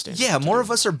moral standard. Yeah, more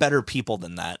of us are better people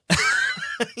than that.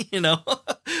 You know,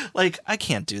 like, I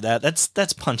can't do that.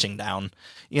 That's punching down.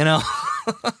 You know.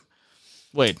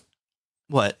 Wait,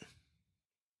 what?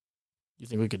 You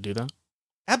think we could do that?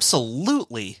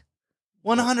 Absolutely.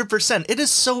 100%. It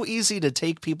is so easy to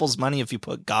take people's money if you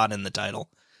put God in the title.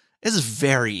 It's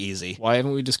very easy. Why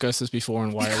haven't we discussed this before,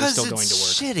 and why are we still going to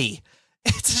work? Shitty.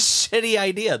 It's a shitty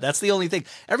idea. That's the only thing.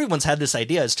 Everyone's had this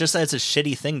idea. It's just that it's a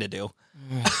shitty thing to do.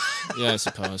 Yeah, I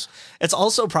suppose. It's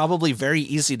also probably very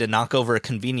easy to knock over a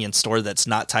convenience store that's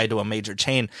not tied to a major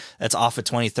chain that's off of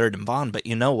 23rd and Bond. But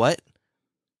you know what?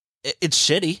 It's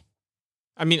shitty.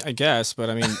 I mean, I guess, but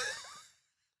I mean...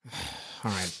 All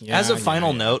right. Yeah, As a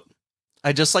final note,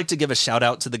 I'd just like to give a shout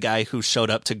out to the guy who showed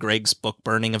up to Greg's book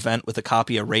burning event with a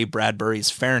copy of Ray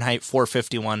Bradbury's Fahrenheit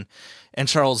 451 and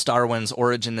Charles Darwin's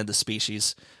Origin of the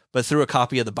Species, but threw a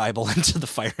copy of the Bible into the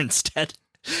fire instead.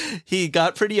 He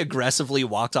got pretty aggressively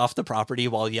walked off the property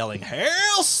while yelling,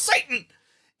 "Hail Satan!"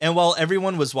 And while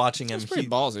everyone was watching him, pretty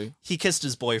ballsy. He kissed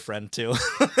his boyfriend too.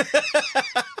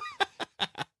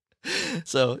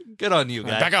 So good on you,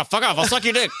 guy. Back off, fuck off, I'll suck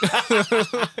your dick.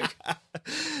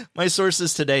 My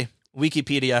sources today: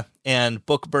 Wikipedia and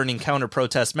book burning counter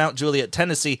protest, Mount Juliet,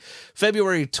 Tennessee,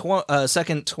 February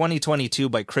 2nd, 2022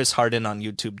 by Chris Harden on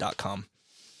YouTube.com.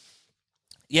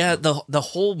 Yeah, the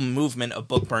whole movement of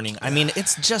book burning, I mean,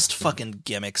 it's just fucking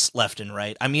gimmicks left and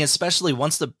right. I mean, especially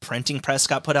once the printing press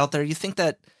got put out there, you think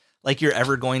that, like, you're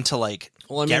ever going to, like,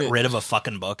 get rid of a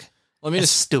fucking book? Well, I mean,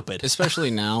 it's stupid.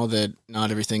 Especially now that not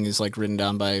everything is, like, written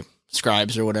down by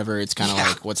scribes or whatever. It's kind of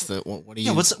like, what do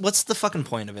you... Yeah, what's the fucking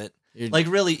point of it? Like,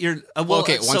 really, you're... well,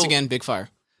 okay, once again, big fire.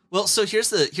 Well, so here's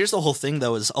the whole thing,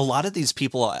 though, is a lot of these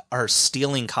people are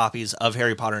stealing copies of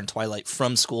Harry Potter and Twilight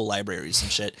from school libraries and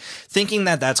shit, thinking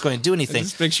that that's going to do anything. I'm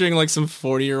just picturing, like, some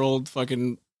 40-year-old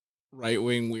fucking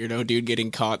right-wing weirdo dude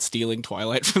getting caught stealing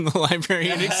Twilight from the library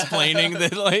and explaining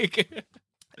that, like...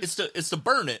 It's to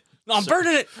burn it. No, I'm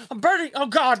burning it! I'm burning... Oh,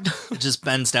 God! It just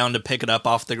bends down to pick it up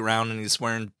off the ground, and he's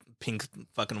wearing pink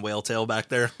fucking whale tail back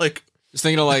there. Like... Just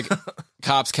thinking of, like,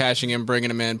 cops catching him, bringing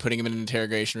him in, putting him in an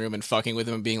interrogation room, and fucking with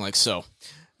him and being like, so,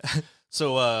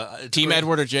 Team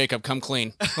Edward or Jacob, come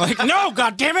clean. Like, no,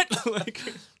 God damn it! Like,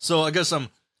 so I guess I'm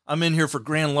in here for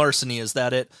grand larceny. Is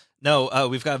that it? No,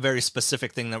 we've got a very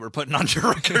specific thing that we're putting on your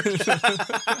record.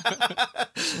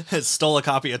 Stole a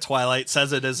copy of Twilight,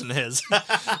 says it isn't his.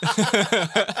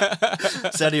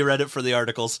 Said he read it for the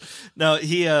articles. No,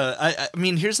 I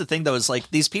mean, here's the thing, though, is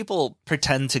like these people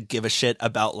pretend to give a shit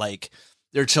about like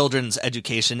their children's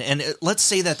education. And let's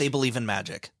say that they believe in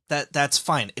magic. That's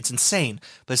fine. It's insane,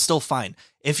 but it's still fine.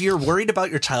 If you're worried about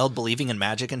your child believing in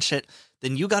magic and shit,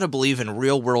 then you got to believe in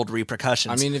real world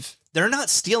repercussions. I mean, if they're not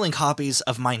stealing copies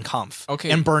of Mein Kampf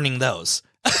Okay. and burning those.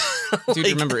 dude,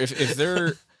 remember, if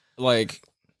they're like,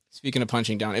 speaking of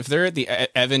punching down, if they're at the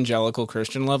evangelical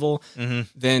Christian level,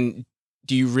 then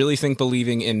do you really think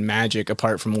believing in magic,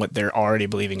 apart from what they're already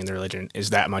believing in their religion, is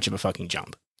that much of a fucking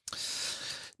jump?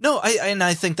 No,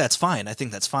 I think that's fine. I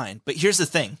think that's fine. But here's the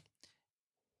thing.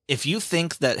 If you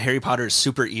think that Harry Potter is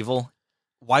super evil,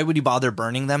 why would you bother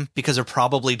burning them? Because they're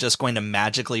probably just going to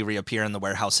magically reappear in the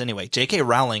warehouse anyway. J.K.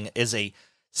 Rowling is a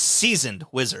seasoned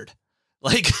wizard.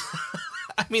 Like,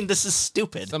 I mean, this is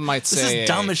stupid. Some might This say is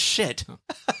dumb as shit.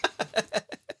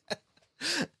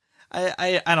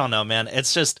 I don't know, man.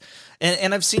 It's just,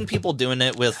 and I've seen people doing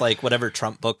it with like whatever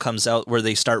Trump book comes out where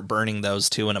they start burning those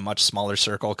too in a much smaller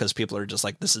circle because people are just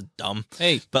like, this is dumb.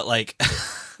 Hey, But like,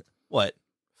 what?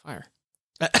 fire.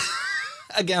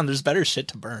 Again, there's better shit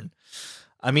to burn.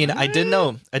 I mean, I did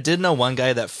know one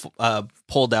guy that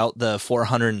pulled out the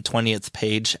 420th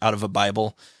page out of a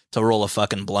Bible to roll a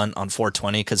fucking blunt on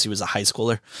 420 because he was a high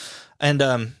schooler, and So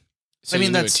I mean, you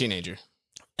knew that's a teenager.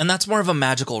 And that's more of a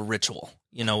magical ritual.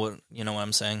 You know what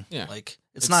I'm saying? Yeah. Like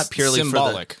it's not purely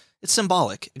symbolic. It's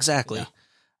symbolic, exactly.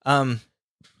 Yeah.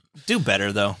 Do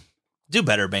better though. Do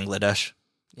better, Bangladesh.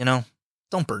 You know,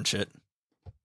 don't burn shit.